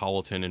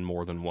metropolitan in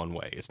more than one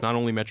way. It's not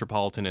only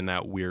metropolitan in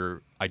that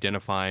we're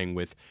identifying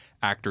with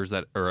characters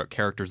that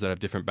have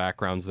different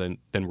backgrounds than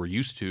we're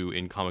used to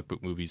in comic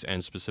book movies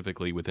and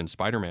specifically within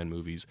Spider-Man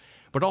movies,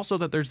 but also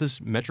that there's this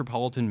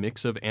metropolitan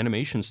mix of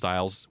animation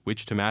styles,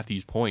 which, to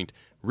Matthew's point,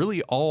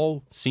 really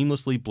all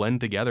seamlessly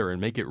blend together and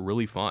make it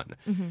really fun.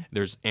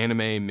 There's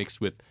anime mixed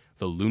with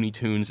the Looney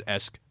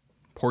Tunes-esque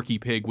Porky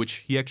Pig,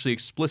 which he actually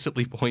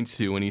explicitly points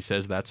to when he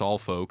says, "That's all,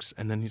 folks."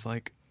 And then he's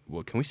like,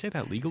 well, can we say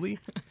that legally?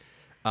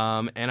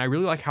 And I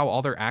really like how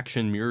all their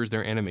action mirrors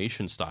their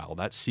animation style.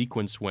 That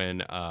sequence when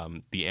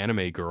the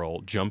anime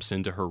girl jumps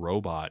into her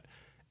robot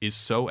is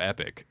so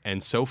epic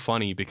and so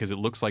funny because it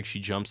looks like she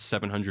jumps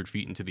 700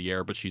 feet into the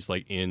air, but she's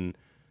like in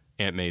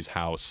Aunt May's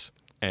house.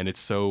 And it's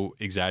so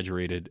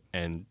exaggerated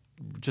and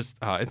just,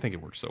 I think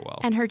it works so well.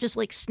 And her just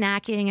like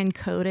snacking and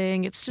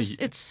coding. It's just,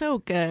 it's so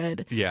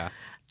good. Yeah.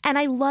 And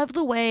I love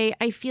the way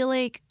I feel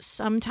like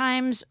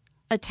sometimes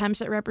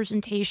attempts at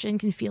representation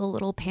can feel a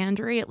little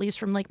pandery, at least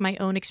from like my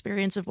own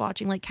experience of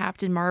watching like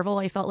Captain Marvel.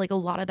 I felt like a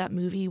lot of that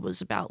movie was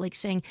about like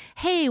saying,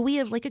 hey, we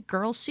have like a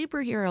girl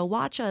superhero,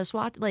 watch us,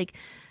 like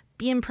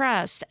be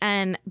impressed.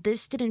 And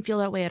this didn't feel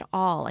that way at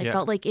all. I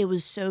felt like it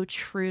was so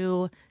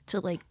true to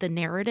like the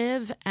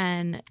narrative,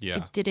 and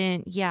it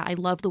didn't, I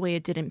love the way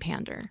it didn't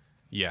pander.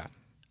 Yeah.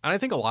 And I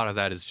think a lot of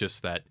that is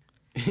just that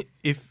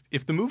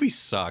if the movie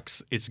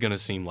sucks, it's going to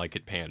seem like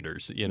it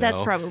panders,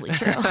 That's probably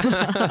true.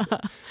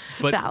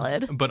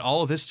 Valid. But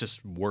all of this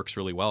just works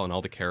really well, and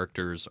all the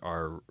characters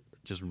are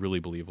just really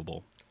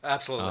believable.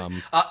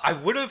 Absolutely. I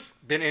would have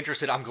been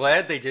interested. I'm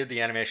glad they did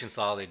the animation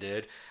style they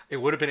did.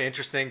 It would have been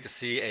interesting to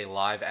see a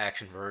live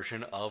action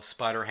version of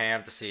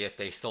Spider-Ham, to see if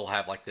they still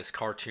have like this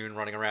cartoon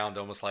running around,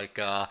 almost like,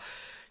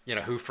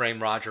 Who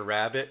Framed Roger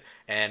Rabbit.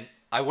 And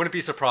I wouldn't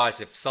be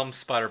surprised if some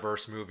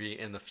Spider-Verse movie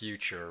in the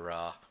future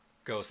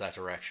goes that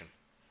direction.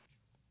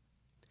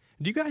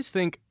 Do you guys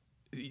think,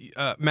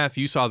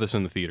 Matthew, you saw this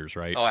in the theaters,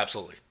 right? Oh,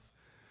 absolutely.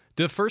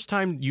 The first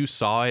time you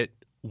saw it,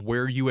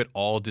 were you at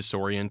all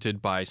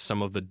disoriented by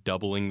some of the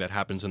doubling that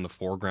happens in the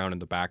foreground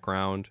and the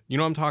background? You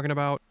know what I'm talking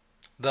about?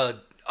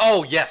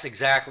 Oh, yes,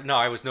 exactly. No,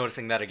 I was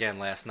noticing that again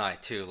last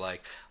night, too.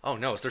 Like, oh,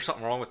 no, is there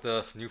something wrong with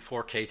the new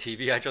 4K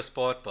TV I just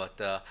bought? But,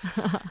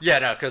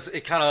 because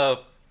it kind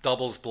of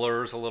doubles,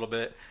 blurs a little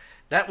bit.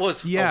 That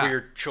was a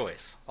weird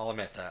choice. I'll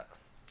admit that.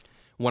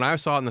 When I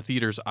saw it in the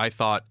theaters, I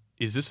thought,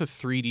 is this a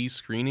 3D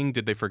screening?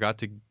 Did they forget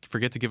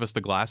to give us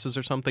the glasses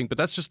or something? But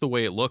that's just the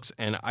way it looks,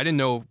 and I didn't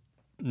know.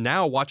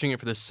 Now, watching it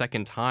for the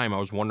second time, I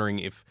was wondering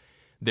if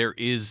there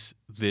is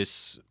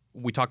this.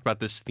 We talked about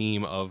this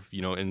theme of,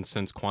 in a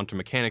sense, quantum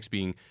mechanics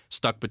being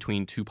stuck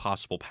between two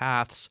possible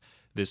paths,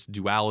 this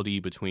duality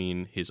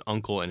between his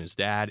uncle and his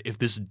dad. If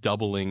this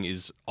doubling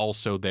is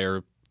also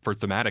there for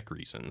thematic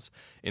reasons,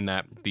 in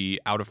that the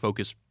out of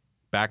focus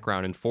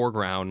background and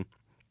foreground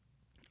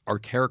are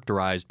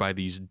characterized by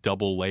these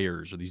double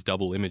layers or these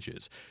double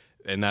images.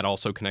 And that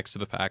also connects to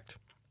the fact,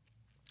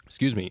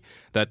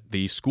 that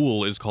the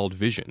school is called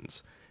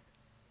Visions.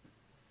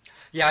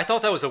 Yeah, I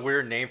thought that was a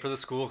weird name for the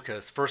school,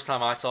 because first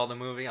time I saw the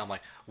movie, I'm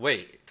like,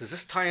 wait, does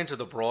this tie into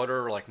the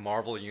broader like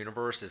Marvel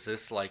universe? Is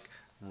this like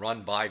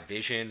run by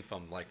Vision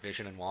from like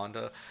Vision and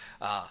Wanda?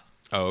 Oh,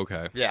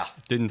 okay. Yeah.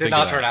 Did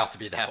not turn out to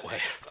be that way.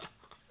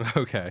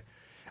 Okay.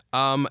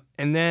 And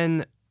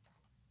then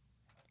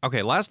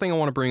Okay, last thing I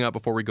want to bring up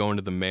before we go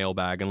into the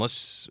mailbag,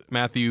 unless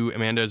Matthew,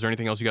 Amanda, is there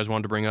anything else you guys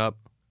wanted to bring up?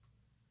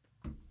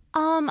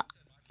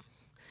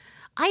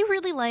 I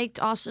really liked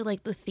also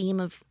like the theme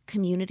of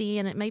community,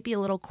 and it might be a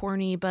little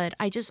corny, but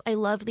I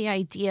love the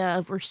idea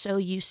of we're so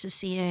used to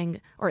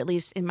seeing, or at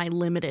least in my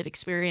limited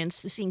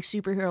experience, to seeing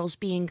superheroes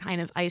being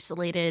kind of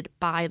isolated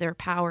by their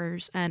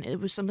powers. And it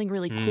was something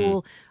really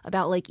cool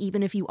about like,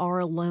 even if you are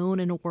alone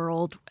in a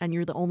world and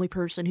you're the only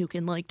person who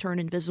can like turn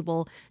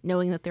invisible,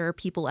 knowing that there are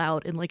people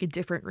out in like a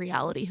different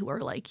reality who are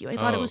like you. I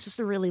thought it was just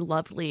a really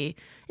lovely,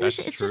 it's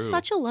just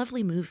such a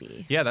lovely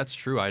movie. Yeah, that's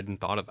true. I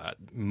hadn't thought of that.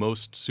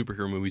 Most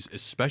superhero movies,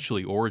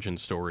 especially origin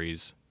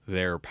stories,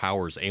 their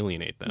powers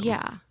alienate them.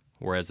 Yeah.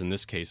 Whereas in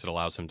this case, it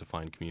allows him to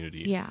find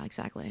community. Yeah,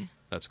 exactly.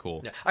 That's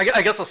cool. Yeah.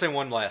 I guess I'll say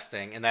one last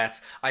thing, and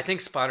that's I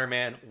think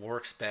Spider-Man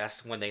works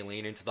best when they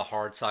lean into the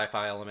hard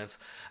sci-fi elements.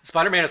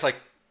 Spider-Man is like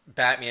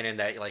Batman in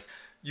that, like,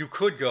 you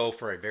could go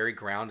for a very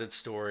grounded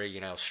story,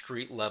 you know,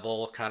 street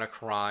level kind of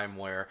crime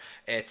where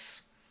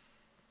it's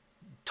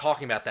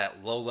talking about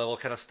that low level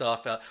kind of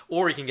stuff,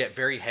 or you can get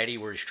very heady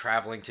where he's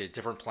traveling to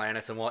different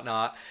planets and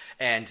whatnot.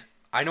 And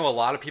I know a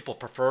lot of people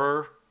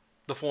prefer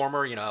the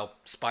former, you know,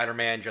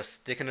 Spider-Man just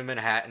sticking to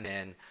Manhattan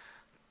and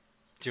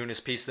doing his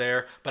piece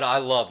there. But I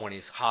love when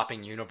he's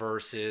hopping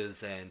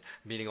universes and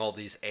meeting all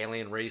these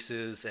alien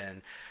races.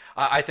 And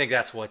I think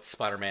that's what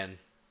Spider-Man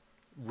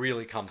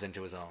really comes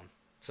into his own.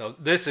 So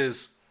this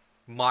is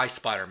my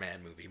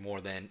Spider-Man movie more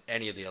than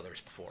any of the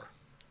others before.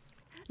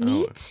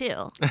 Me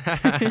too.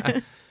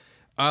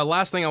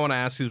 Last thing I want to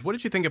ask is, what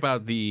did you think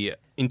about the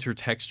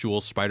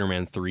intertextual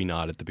Spider-Man 3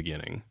 nod at the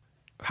beginning?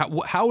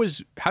 How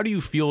do you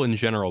feel in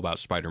general about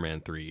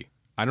Spider-Man 3?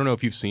 I don't know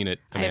if you've seen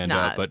it,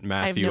 Amanda, but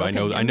Matthew, I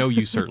know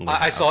you certainly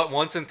have. I saw it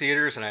once in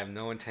theaters, and I have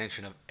no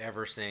intention of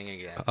ever seeing it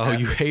again. Oh,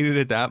 you hated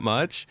it that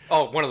much?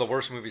 Oh, one of the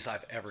worst movies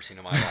I've ever seen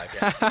in my life.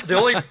 Yeah. The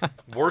only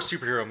worst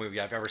superhero movie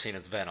I've ever seen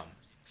is Venom.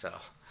 So,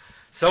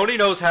 Sony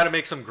knows how to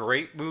make some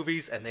great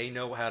movies, and they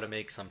know how to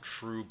make some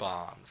true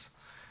bombs.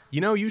 You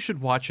know, you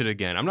should watch it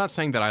again. I'm not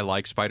saying that I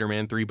like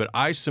Spider-Man 3, but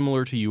I,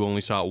 similar to you, only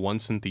saw it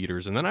once in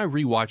theaters, and then I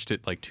rewatched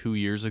it like 2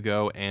 years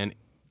ago, and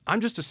I'm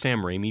just a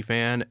Sam Raimi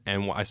fan,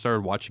 and I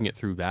started watching it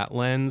through that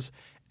lens,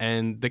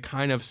 and the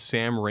kind of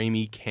Sam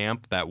Raimi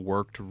camp that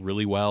worked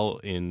really well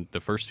in the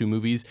first two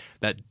movies,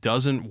 that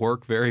doesn't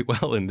work very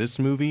well in this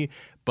movie.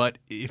 But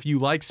if you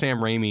like Sam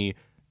Raimi,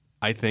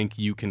 I think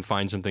you can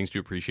find some things to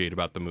appreciate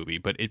about the movie,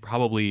 but it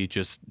probably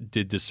just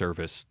did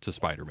disservice to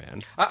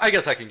Spider-Man. I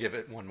guess I can give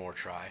it one more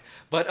try.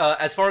 But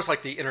as far as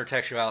like the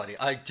intertextuality,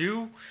 I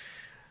do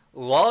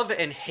love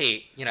and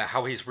hate, you know,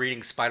 how he's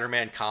reading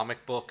Spider-Man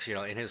comic books, you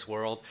know, in his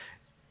world.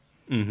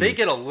 Mm-hmm. They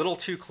get a little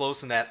too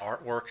close in that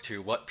artwork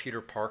to what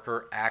Peter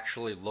Parker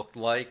actually looked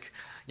like,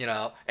 you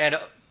know, and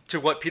to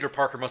what Peter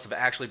Parker must have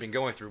actually been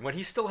going through when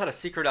he still had a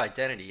secret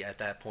identity at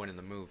that point in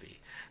the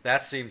movie.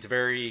 That seemed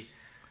very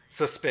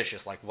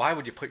suspicious. Like, why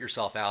would you put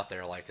yourself out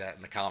there like that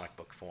in the comic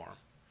book form?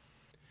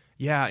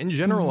 Yeah, in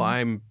general,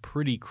 I'm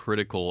pretty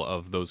critical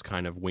of those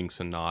kind of winks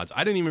and nods.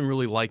 I didn't even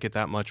really like it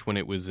that much when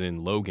it was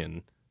in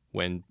Logan,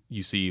 when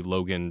you see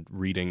Logan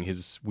reading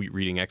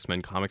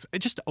X-Men comics. It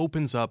just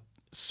opens up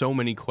so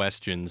many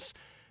questions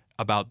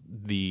about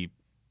the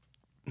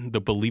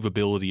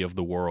believability of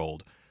the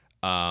world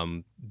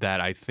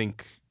that I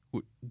think,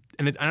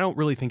 and I don't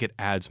really think it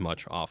adds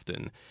much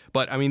often.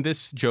 But I mean,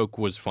 this joke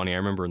was funny. I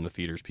remember in the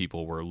theaters,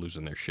 people were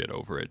losing their shit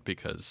over it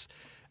because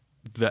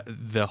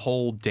the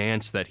whole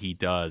dance that he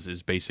does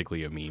is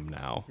basically a meme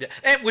now. Yeah,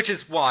 and which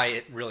is why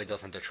it really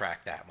doesn't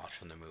detract that much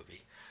from the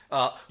movie.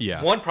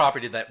 Yeah. One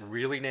property that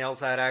really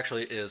nails that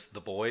actually is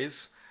The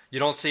Boys. You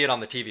don't see it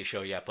on the TV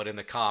show yet, but in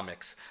the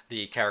comics,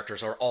 the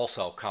characters are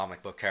also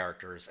comic book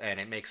characters,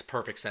 and it makes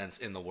perfect sense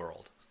in the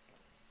world.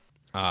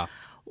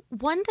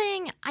 One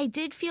thing I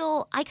did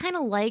feel I kind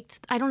of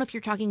liked, I don't know if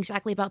you're talking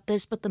exactly about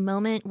this, but the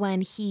moment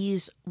when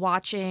he's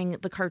watching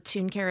the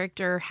cartoon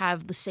character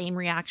have the same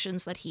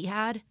reactions that he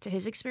had to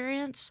his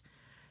experience.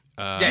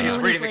 Yeah, he's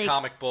reading the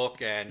comic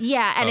book and...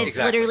 Yeah, and it's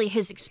literally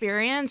his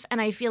experience,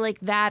 and I feel like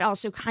that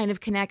also kind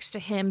of connects to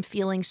him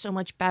feeling so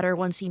much better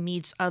once he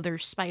meets other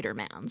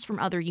Spider-Mans from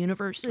other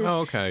universes.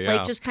 Oh, okay, yeah.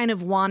 Like, just kind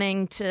of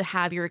wanting to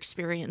have your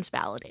experience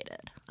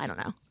validated. I don't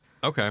know.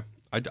 Okay,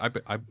 I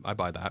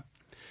buy that.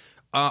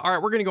 All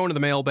right, we're going to go into the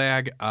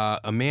mailbag.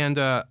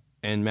 Amanda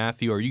and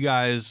Matthew, are you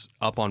guys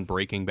up on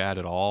Breaking Bad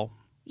at all?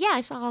 Yeah,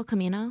 I saw El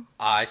Camino.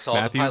 I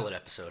saw the pilot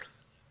episode.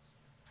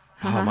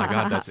 Oh my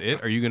God, that's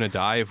it? Are you going to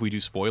die if we do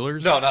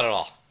spoilers? No, not at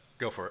all.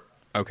 Go for it.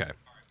 Okay.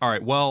 All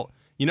right. Well,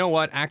 you know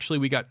what? Actually,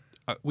 we got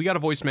a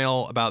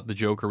voicemail about the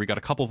Joker. We got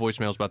a couple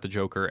voicemails about the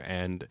Joker,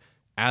 and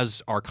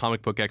as our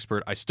comic book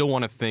expert, I still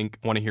want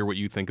to hear what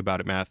you think about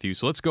it, Matthew.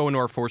 So let's go into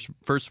our first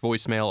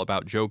voicemail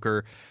about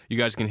Joker. You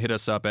guys can hit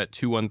us up at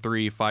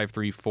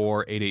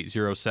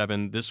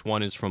 213-534-8807. This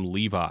one is from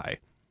Levi.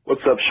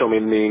 What's up, Show Me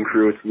the Meaning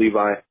crew? It's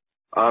Levi.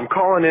 I'm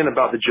calling in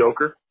about the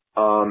Joker.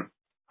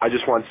 I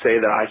just want to say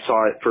that I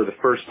saw it for the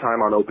first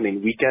time on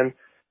opening weekend,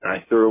 and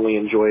I thoroughly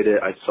enjoyed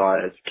it. I saw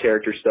it as a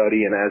character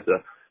study and as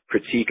a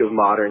critique of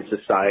modern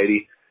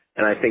society.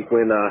 And I think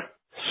when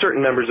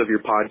certain members of your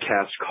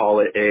podcast call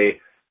it a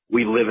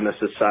 "we live in a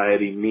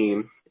society"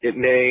 meme, it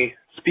may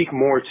speak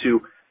more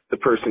to the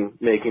person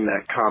making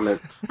that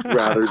comment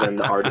rather than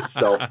the art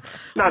itself.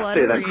 Not to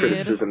say that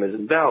criticism is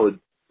invalid,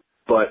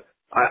 but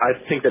I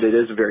think that it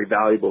is a very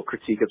valuable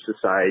critique of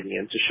society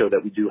and to show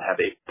that we do have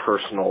a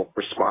personal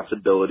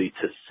responsibility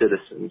to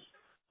citizens.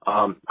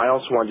 I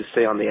also wanted to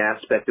say on the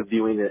aspect of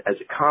viewing it as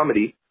a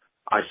comedy,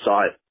 I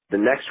saw it the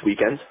next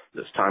weekend,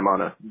 this time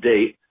on a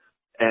date,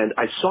 and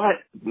I saw it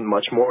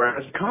much more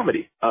as a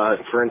comedy.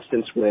 For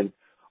instance, when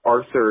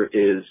Arthur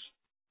is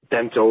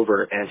bent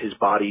over and his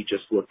body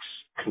just looks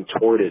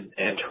contorted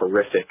and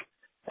horrific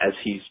as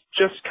he's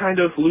just kind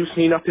of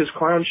loosening up his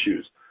clown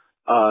shoes.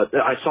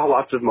 I saw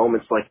lots of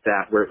moments like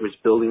that where it was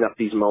building up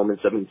these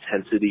moments of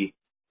intensity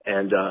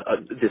and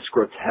this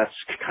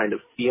grotesque kind of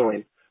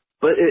feeling.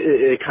 But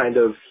it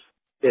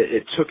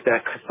took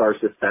that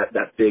catharsis,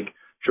 that big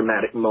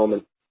dramatic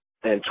moment,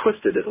 and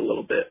twisted it a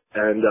little bit.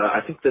 And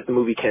I think that the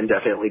movie can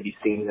definitely be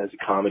seen as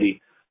a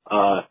comedy.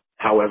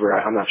 However,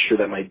 I'm not sure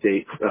that my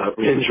date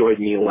enjoyed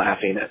me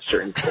laughing at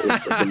certain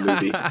points of the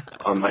movie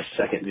on my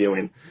second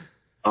viewing.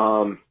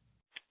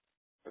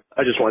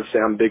 I just want to say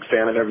I'm a big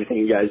fan of everything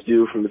you guys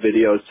do, from the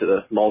videos to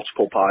the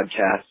multiple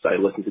podcasts. I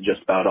listen to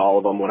just about all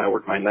of them when I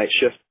work my night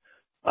shift.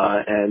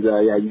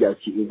 Yeah, you guys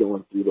keep me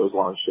going through those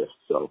long shifts.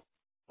 So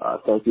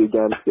thank you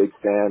again, big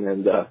fan,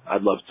 and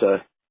I'd love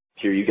to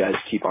hear you guys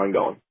keep on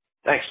going.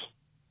 Thanks.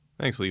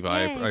 Thanks,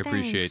 Levi. Yay, I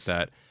appreciate thanks.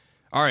 that.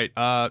 All right,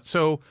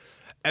 so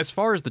as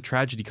far as the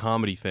tragedy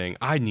comedy thing,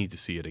 I need to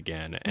see it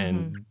again.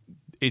 And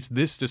it's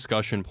this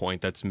discussion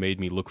point that's made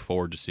me look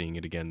forward to seeing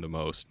it again the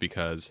most,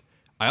 because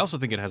I also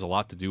think it has a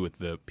lot to do with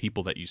the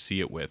people that you see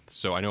it with.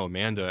 So I know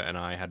Amanda and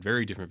I had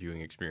very different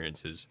viewing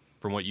experiences.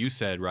 From what you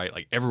said, right,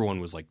 like everyone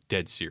was like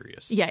dead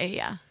serious.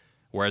 Yeah.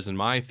 Whereas in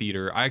my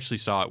theater, I actually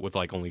saw it with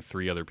like only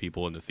 3 other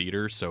people in the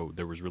theater, so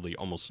there was really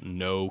almost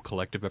no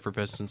collective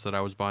effervescence that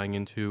I was buying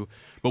into.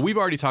 But we've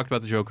already talked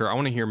about the Joker. I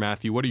want to hear,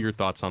 Matthew, what are your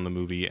thoughts on the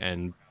movie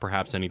and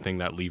perhaps anything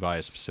that Levi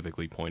is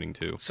specifically pointing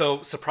to?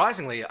 So,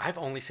 surprisingly, I've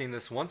only seen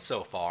this once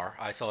so far.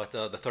 I saw it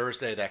the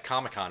Thursday that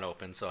Comic-Con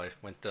opened, so I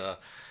went to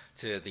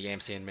the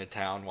AMC in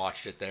Midtown,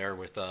 watched it there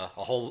with a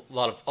whole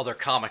lot of other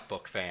comic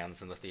book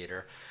fans in the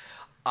theater.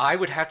 I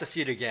would have to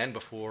see it again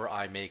before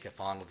I make a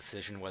final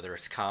decision whether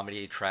it's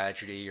comedy,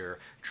 tragedy, or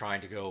trying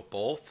to go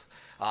both,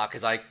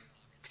 because I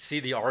see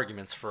the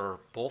arguments for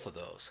both of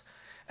those.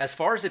 As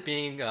far as it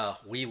being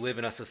 "we live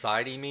in a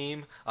society"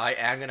 meme, I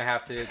am going to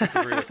have to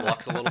disagree with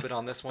Lux a little bit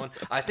on this one.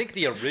 I think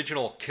the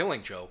original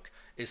Killing Joke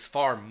is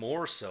far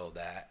more so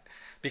that,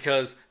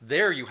 because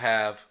there you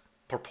have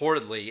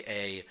purportedly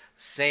a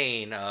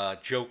sane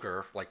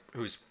Joker, like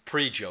who's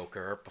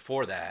pre-Joker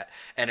before that,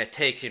 and it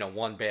takes,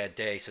 one bad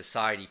day,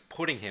 society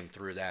putting him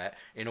through that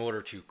in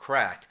order to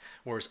crack.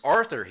 Whereas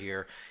Arthur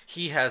here,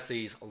 he has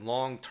these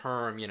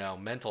long-term,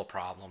 mental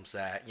problems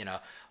that,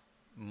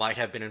 might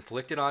have been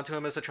inflicted onto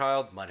him as a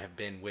child, might have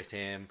been with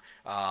him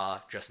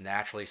just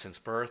naturally since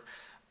birth.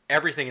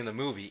 Everything in the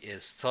movie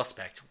is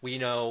suspect. We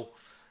know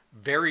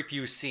very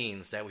few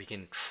scenes that we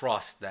can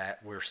trust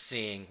that we're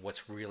seeing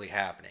what's really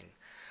happening.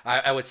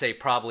 I would say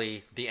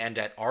probably the end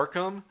at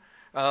Arkham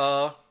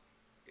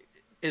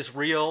is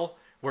real,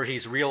 where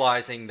he's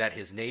realizing that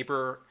his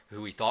neighbor,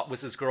 who he thought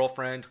was his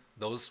girlfriend,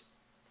 those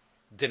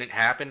didn't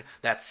happen.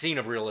 That scene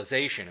of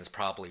realization is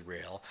probably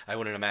real. I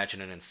wouldn't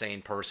imagine an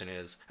insane person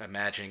is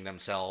imagining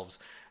themselves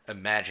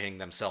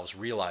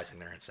realizing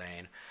they're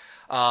insane.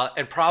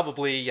 And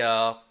probably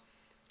where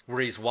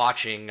he's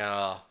watching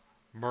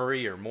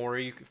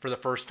Maury for the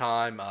first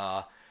time,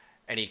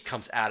 and he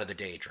comes out of the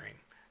daydream.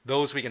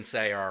 Those we can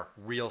say are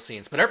real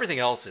scenes, but everything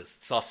else is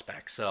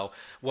suspect. So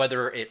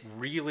whether it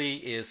really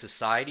is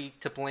society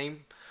to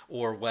blame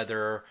or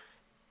whether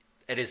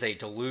it is a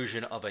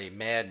delusion of a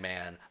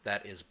madman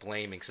that is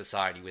blaming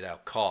society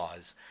without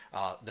cause,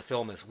 the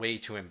film is way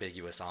too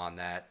ambiguous on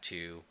that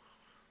to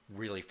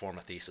really form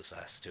a thesis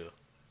as to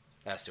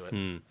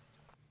it.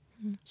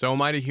 So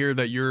am I to hear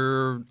that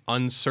you're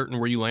uncertain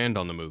where you land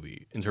on the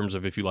movie in terms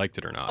of if you liked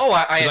it or not? Oh,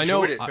 I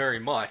enjoyed it very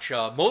much,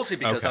 mostly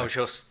because Okay. I was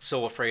just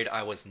so afraid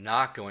I was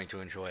not going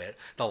to enjoy it.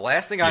 The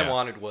last thing I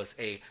wanted was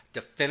a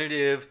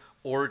definitive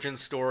origin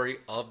story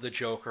of the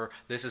Joker.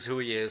 This is who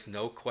he is,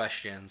 no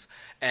questions.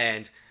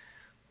 And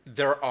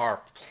there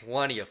are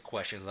plenty of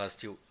questions as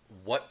to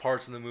what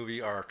parts of the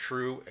movie are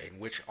true and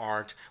which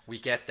aren't. We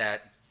get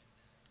that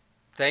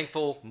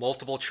thankful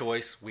multiple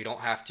choice. We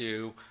don't have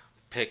to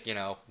pick,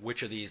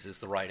 which of these is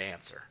the right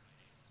answer.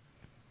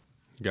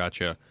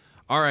 Gotcha.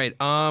 All right,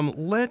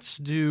 let's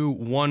do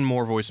one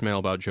more voicemail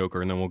about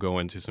Joker, and then we'll go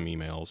into some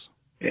emails.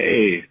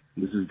 Hey,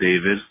 this is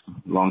David,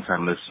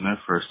 longtime listener,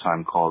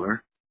 first-time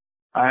caller.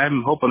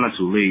 I'm hoping not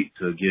too late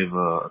to give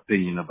an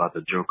opinion about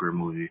the Joker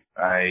movie.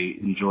 I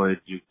enjoyed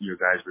your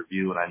guys'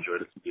 review, and I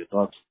enjoyed listening to your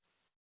thoughts.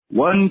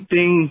 One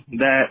thing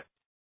that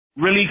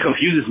really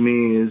confuses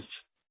me is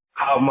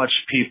how much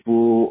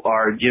people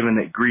are giving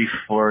it grief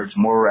for its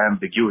moral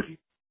ambiguity.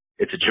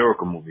 It's a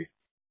Joker movie.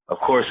 Of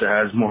course it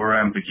has moral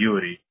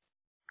ambiguity.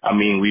 I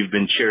mean, we've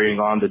been cheering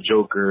on the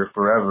Joker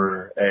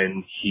forever,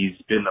 and he's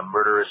been a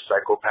murderous,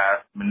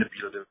 psychopath,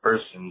 manipulative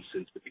person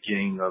since the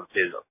beginning of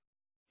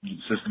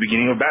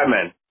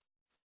Batman.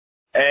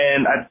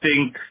 And I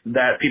think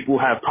that people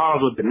have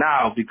problems with it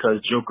now because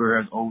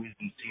Joker has always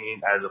been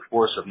seen as a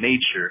force of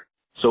nature.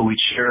 So we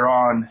cheer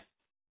on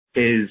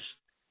his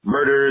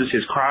murders,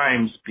 his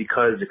crimes,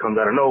 because it comes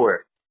out of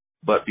nowhere.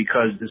 But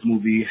because this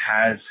movie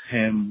has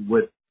him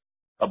with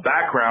a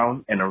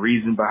background and a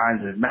reason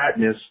behind his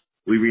madness,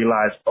 we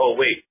realize, oh,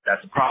 wait,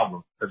 that's a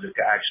problem because it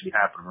could actually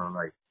happen. I'm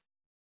like,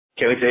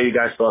 can't wait to hear you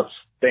guys' thoughts.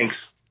 Thanks.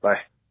 Bye.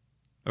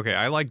 Okay,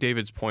 I like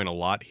David's point a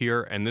lot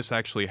here, and this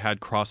actually had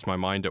crossed my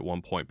mind at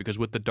one point, because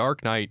with The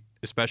Dark Knight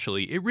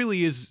especially, it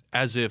really is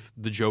as if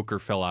the Joker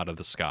fell out of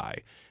the sky,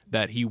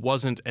 that he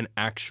wasn't an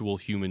actual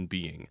human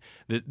being.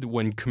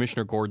 When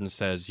Commissioner Gordon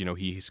says,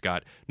 he's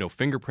got no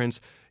fingerprints,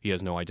 he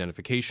has no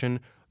identification,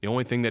 the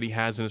only thing that he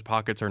has in his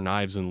pockets are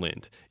knives and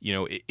lint.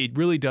 It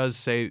really does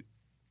say,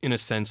 in a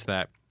sense,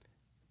 that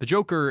the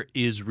Joker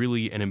is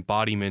really an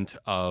embodiment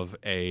of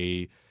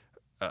an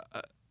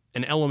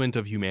element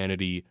of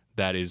humanity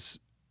that is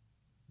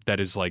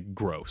like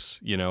gross,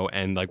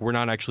 and like we're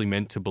not actually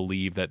meant to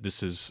believe that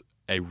this is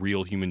a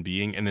real human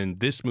being. And then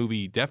this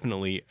movie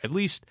definitely, at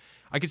least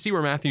I can see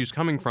where Matthew's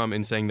coming from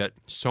in saying that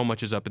so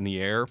much is up in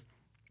the air,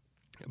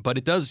 but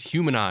it does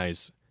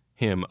humanize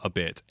him a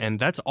bit. And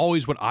that's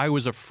always what I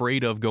was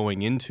afraid of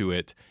going into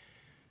it.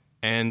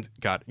 And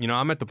God,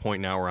 I'm at the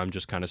point now where I'm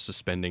just kind of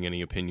suspending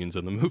any opinions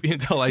of the movie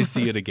until I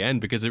see it again,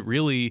 because it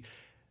really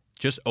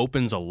just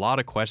opens a lot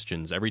of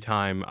questions every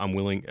time I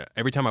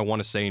want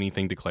to say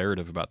anything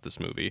declarative about this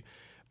movie.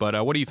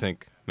 But what do you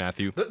think,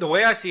 Matthew? The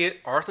way I see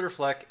it, Arthur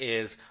Fleck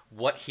is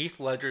what Heath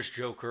Ledger's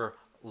Joker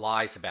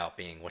lies about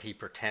being, what he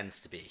pretends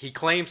to be. He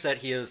claims that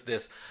he is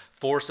this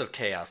force of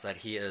chaos, that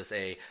he is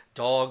a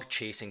dog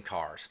chasing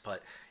cars,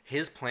 but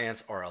his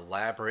plans are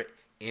elaborate,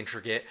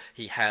 intricate.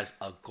 He has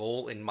a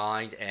goal in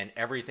mind, and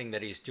everything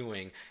that he's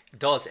doing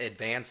does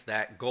advance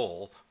that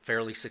goal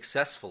fairly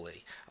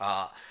successfully.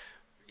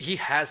 He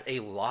has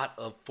a lot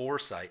of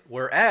foresight,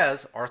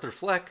 whereas Arthur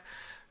Fleck,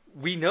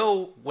 we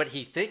know what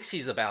he thinks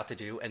he's about to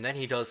do, and then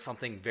he does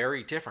something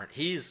very different.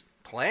 He's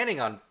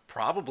planning on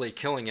probably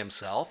killing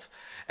himself,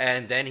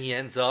 and then he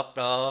ends up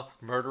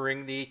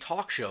murdering the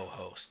talk show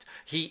host.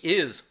 He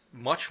is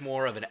much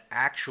more of an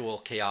actual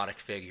chaotic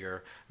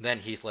figure than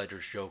Heath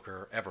Ledger's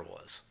Joker ever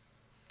was.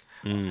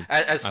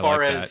 As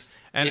far as...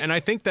 And I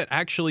think that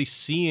actually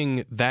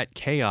seeing that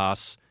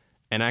chaos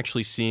and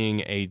actually seeing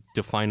a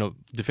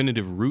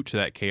definitive route to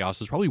that chaos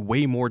is probably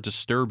way more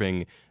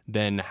disturbing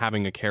than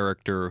having a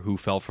character who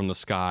fell from the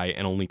sky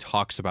and only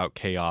talks about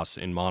chaos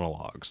in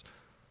monologues.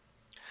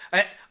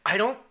 I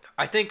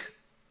think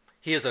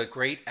he is a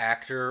great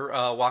actor,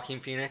 Joaquin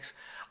Phoenix.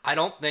 I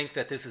don't think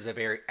that this is a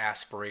very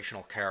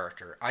aspirational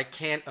character. I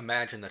can't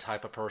imagine the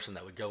type of person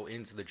that would go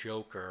into the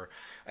Joker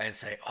and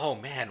say, oh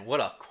man,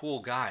 what a cool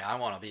guy. I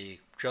want to be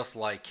just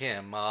like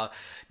him.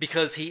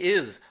 Because he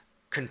is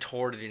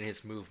contorted in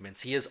his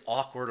movements. He is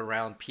awkward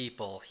around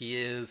people. He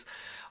is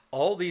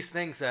all these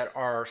things that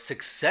are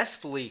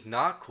successfully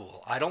not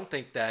cool. I don't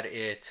think that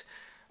it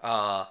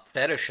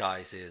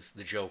fetishizes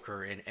the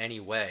Joker in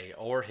any way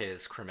or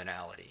his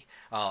criminality,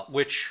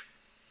 which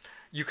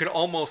you can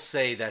almost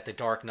say that The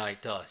Dark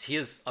Knight does. He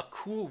is a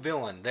cool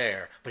villain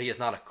there, but he is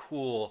not a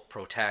cool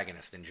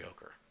protagonist in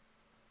Joker.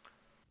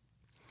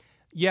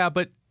 Yeah,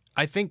 but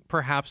I think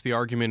perhaps the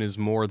argument is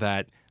more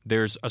that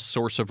there's a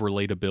source of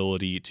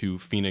relatability to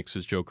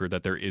Phoenix's Joker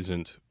that there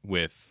isn't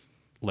with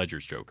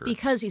Ledger's Joker.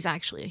 Because he's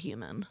actually a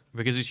human.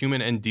 Because he's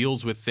human and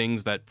deals with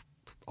things that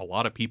a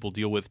lot of people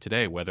deal with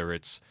today, whether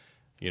it's,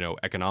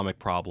 economic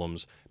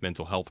problems,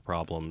 mental health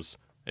problems,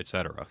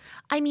 etc.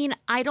 I mean,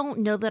 I don't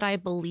know that I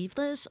believe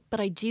this, but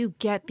I do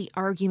get the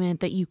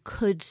argument that you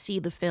could see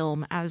the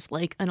film as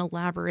like an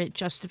elaborate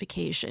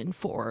justification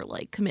for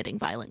like committing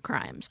violent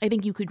crimes. I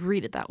think you could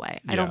read it that way.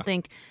 Yeah. I don't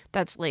think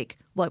that's like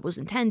what was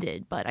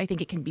intended, but I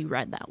think it can be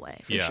read that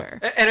way for sure.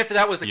 And if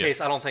that was the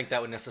case, I don't think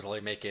that would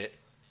necessarily make it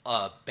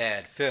a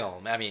bad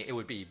film. I mean, it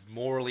would be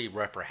morally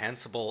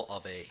reprehensible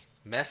of a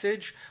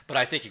message, but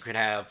I think you can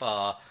have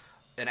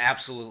an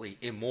absolutely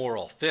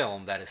immoral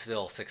film that is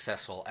still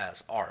successful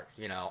as art,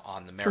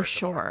 on the merits for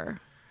sure. Of art.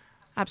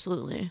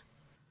 Absolutely.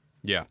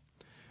 Yeah.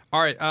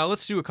 All right,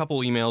 let's do a couple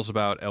emails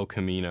about El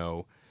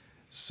Camino.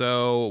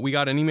 So we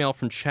got an email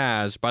from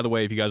Chaz. By the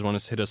way, if you guys want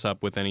to hit us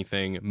up with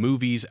anything,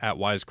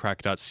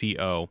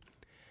 movies@wisecrack.co.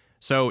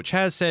 So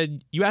Chaz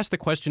said, you asked the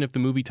question if the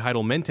movie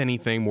title meant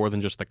anything more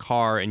than just the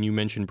car, and you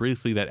mentioned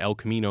briefly that El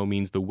Camino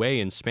means the way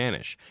in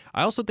Spanish.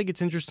 I also think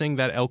it's interesting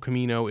that El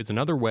Camino is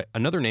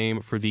another name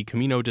for the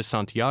Camino de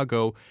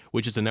Santiago,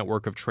 which is a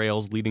network of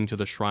trails leading to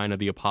the shrine of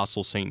the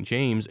Apostle St.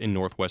 James in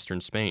northwestern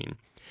Spain.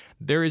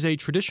 There is a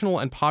traditional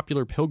and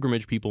popular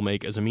pilgrimage people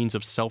make as a means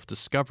of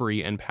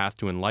self-discovery and path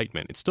to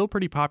enlightenment. It's still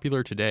pretty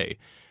popular today.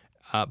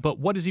 But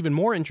what is even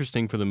more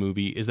interesting for the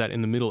movie is that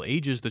in the Middle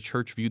Ages, the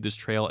church viewed this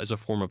trail as a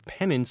form of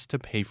penance to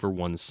pay for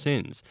one's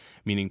sins,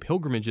 meaning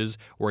pilgrimages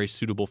were a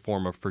suitable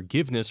form of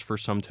forgiveness for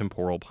some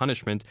temporal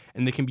punishment,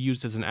 and they can be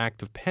used as an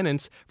act of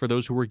penance for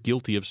those who were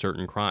guilty of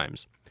certain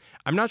crimes.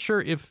 I'm not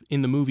sure if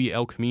in the movie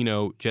El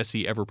Camino,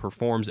 Jesse ever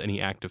performs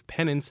any act of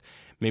penance,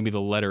 maybe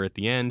the letter at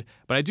the end,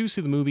 but I do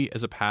see the movie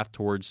as a path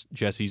towards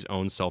Jesse's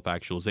own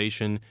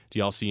self-actualization. Do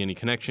y'all see any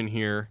connection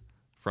here?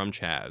 From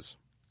Chaz.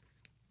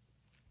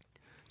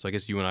 So I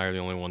guess you and I are the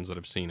only ones that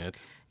have seen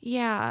it.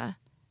 Yeah.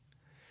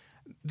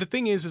 The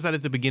thing is that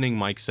at the beginning,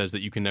 Mike says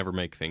that you can never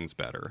make things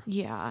better.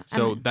 Yeah.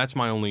 So that's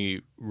my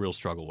only real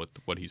struggle with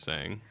what he's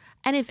saying.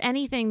 And if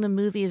anything, the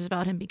movie is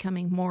about him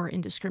becoming more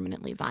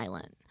indiscriminately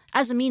violent.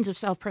 As a means of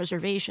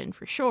self-preservation,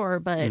 for sure,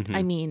 but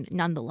I mean,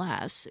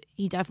 nonetheless,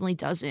 he definitely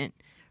doesn't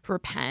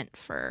repent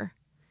for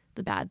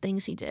the bad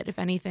things he did. If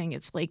anything,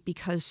 it's like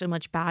because so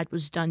much bad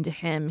was done to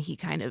him, he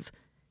kind of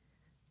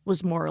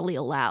was morally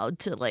allowed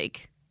to,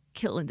 like,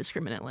 kill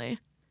indiscriminately.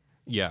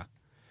 Yeah.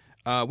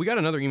 We got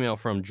another email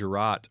from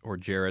Jarrett, or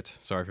Jarrett.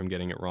 Sorry if I'm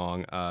getting it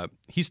wrong.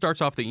 He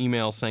starts off the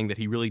email saying that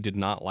he really did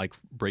not like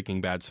Breaking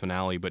Bad's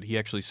finale, but he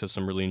actually says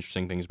some really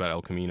interesting things about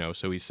El Camino.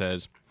 So he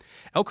says,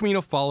 El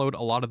Camino followed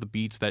a lot of the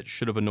beats that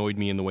should have annoyed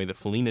me in the way that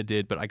Felina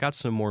did, but I got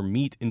some more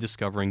meat in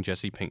discovering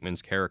Jesse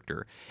Pinkman's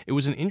character. It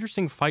was an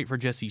interesting fight for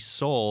Jesse's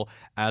soul,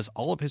 as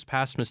all of his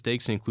past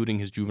mistakes, including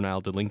his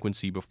juvenile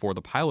delinquency before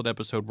the pilot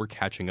episode, were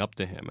catching up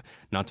to him,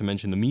 not to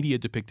mention the media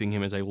depicting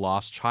him as a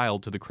lost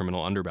child to the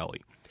criminal underbelly.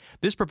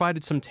 This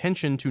provided some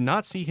tension to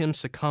not see him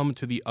succumb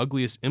to the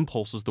ugliest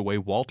impulses the way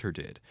Walter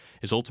did.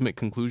 His ultimate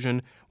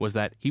conclusion was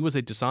that he was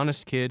a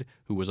dishonest kid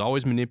who was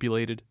always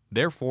manipulated,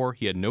 therefore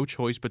he had no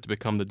choice but to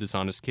become the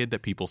dishonest kid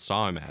that people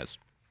saw him as.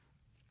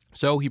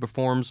 So he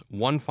performs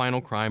one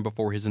final crime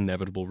before his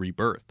inevitable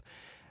rebirth.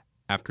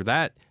 After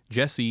that,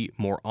 Jesse,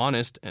 more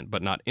honest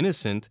but not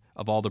innocent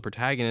of all the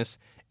protagonists,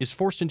 is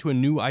forced into a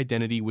new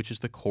identity which is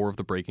the core of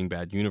the Breaking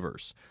Bad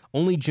universe.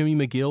 Only Jimmy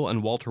McGill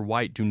and Walter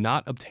White do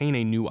not obtain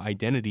a new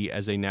identity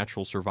as a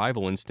natural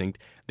survival instinct.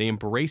 They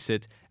embrace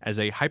it as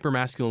a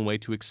hypermasculine way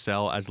to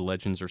excel as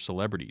legends or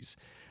celebrities.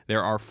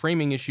 There are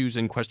framing issues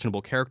and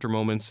questionable character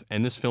moments,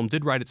 and this film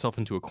did write itself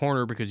into a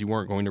corner because you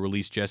weren't going to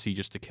release Jesse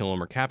just to kill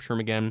him or capture him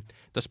again.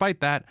 Despite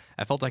that,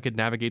 I felt I could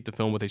navigate the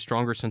film with a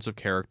stronger sense of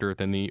character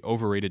than the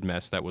overrated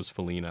mess that was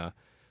Felina.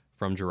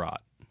 From Jarrett.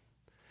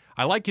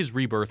 I like his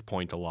rebirth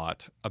point a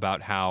lot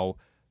about how,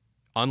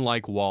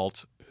 unlike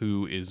Walt,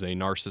 who is a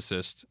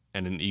narcissist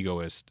and an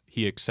egoist,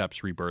 he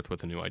accepts rebirth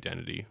with a new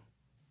identity.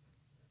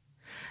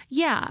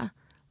 Yeah.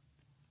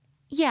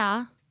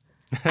 Yeah.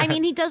 I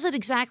mean, he does it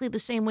exactly the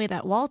same way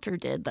that Walter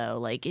did, though,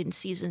 like in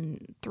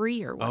season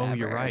 3 or whatever. Oh,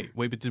 you're right.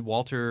 Wait, but did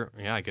Walter...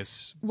 Yeah, I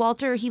guess...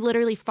 Walter, he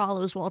literally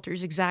follows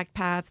Walter's exact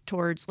path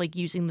towards, like,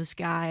 using this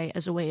guy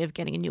as a way of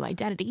getting a new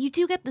identity. You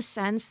do get the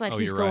sense that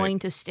he's going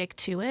to stick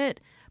to it,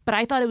 but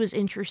I thought it was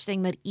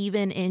interesting that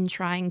even in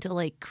trying to,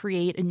 like,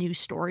 create a new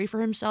story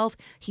for himself,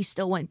 he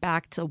still went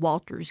back to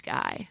Walter's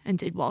guy and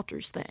did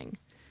Walter's thing.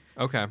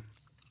 Okay.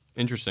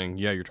 Interesting.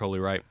 Yeah, you're totally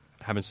right.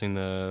 I haven't seen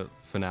the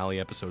finale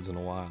episodes in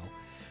a while.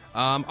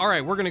 All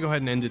right, we're going to go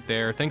ahead and end it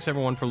there. Thanks,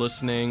 everyone, for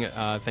listening.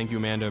 Thank you,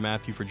 Amanda and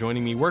Matthew, for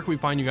joining me. Where can we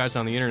find you guys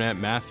on the internet?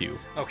 Matthew.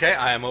 Okay,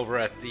 I am over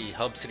at the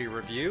Hub City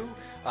Review.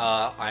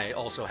 I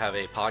also have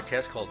a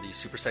podcast called the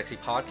Super Sexy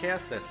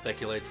Podcast that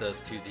speculates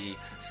as to the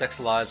sex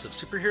lives of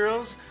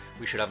superheroes.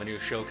 We should have a new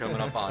show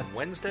coming up on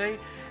Wednesday.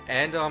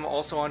 And I'm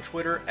also on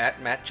Twitter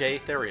at Matt J.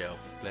 Theriault.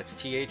 That's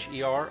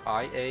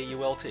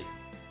THERIAULT.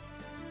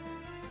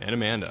 And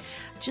Amanda.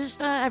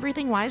 Just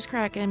everything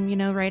Wisecrack. You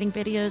know, writing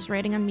videos,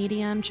 writing on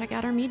Medium. Check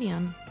out our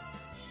Medium.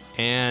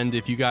 And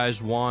if you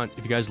guys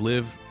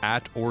live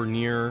at or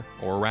near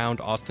or around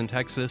Austin,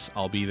 Texas,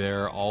 I'll be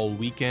there all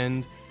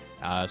weekend.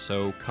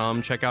 So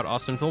come check out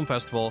Austin Film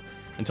Festival.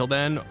 Until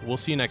then, we'll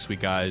see you next week,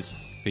 guys.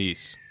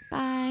 Peace.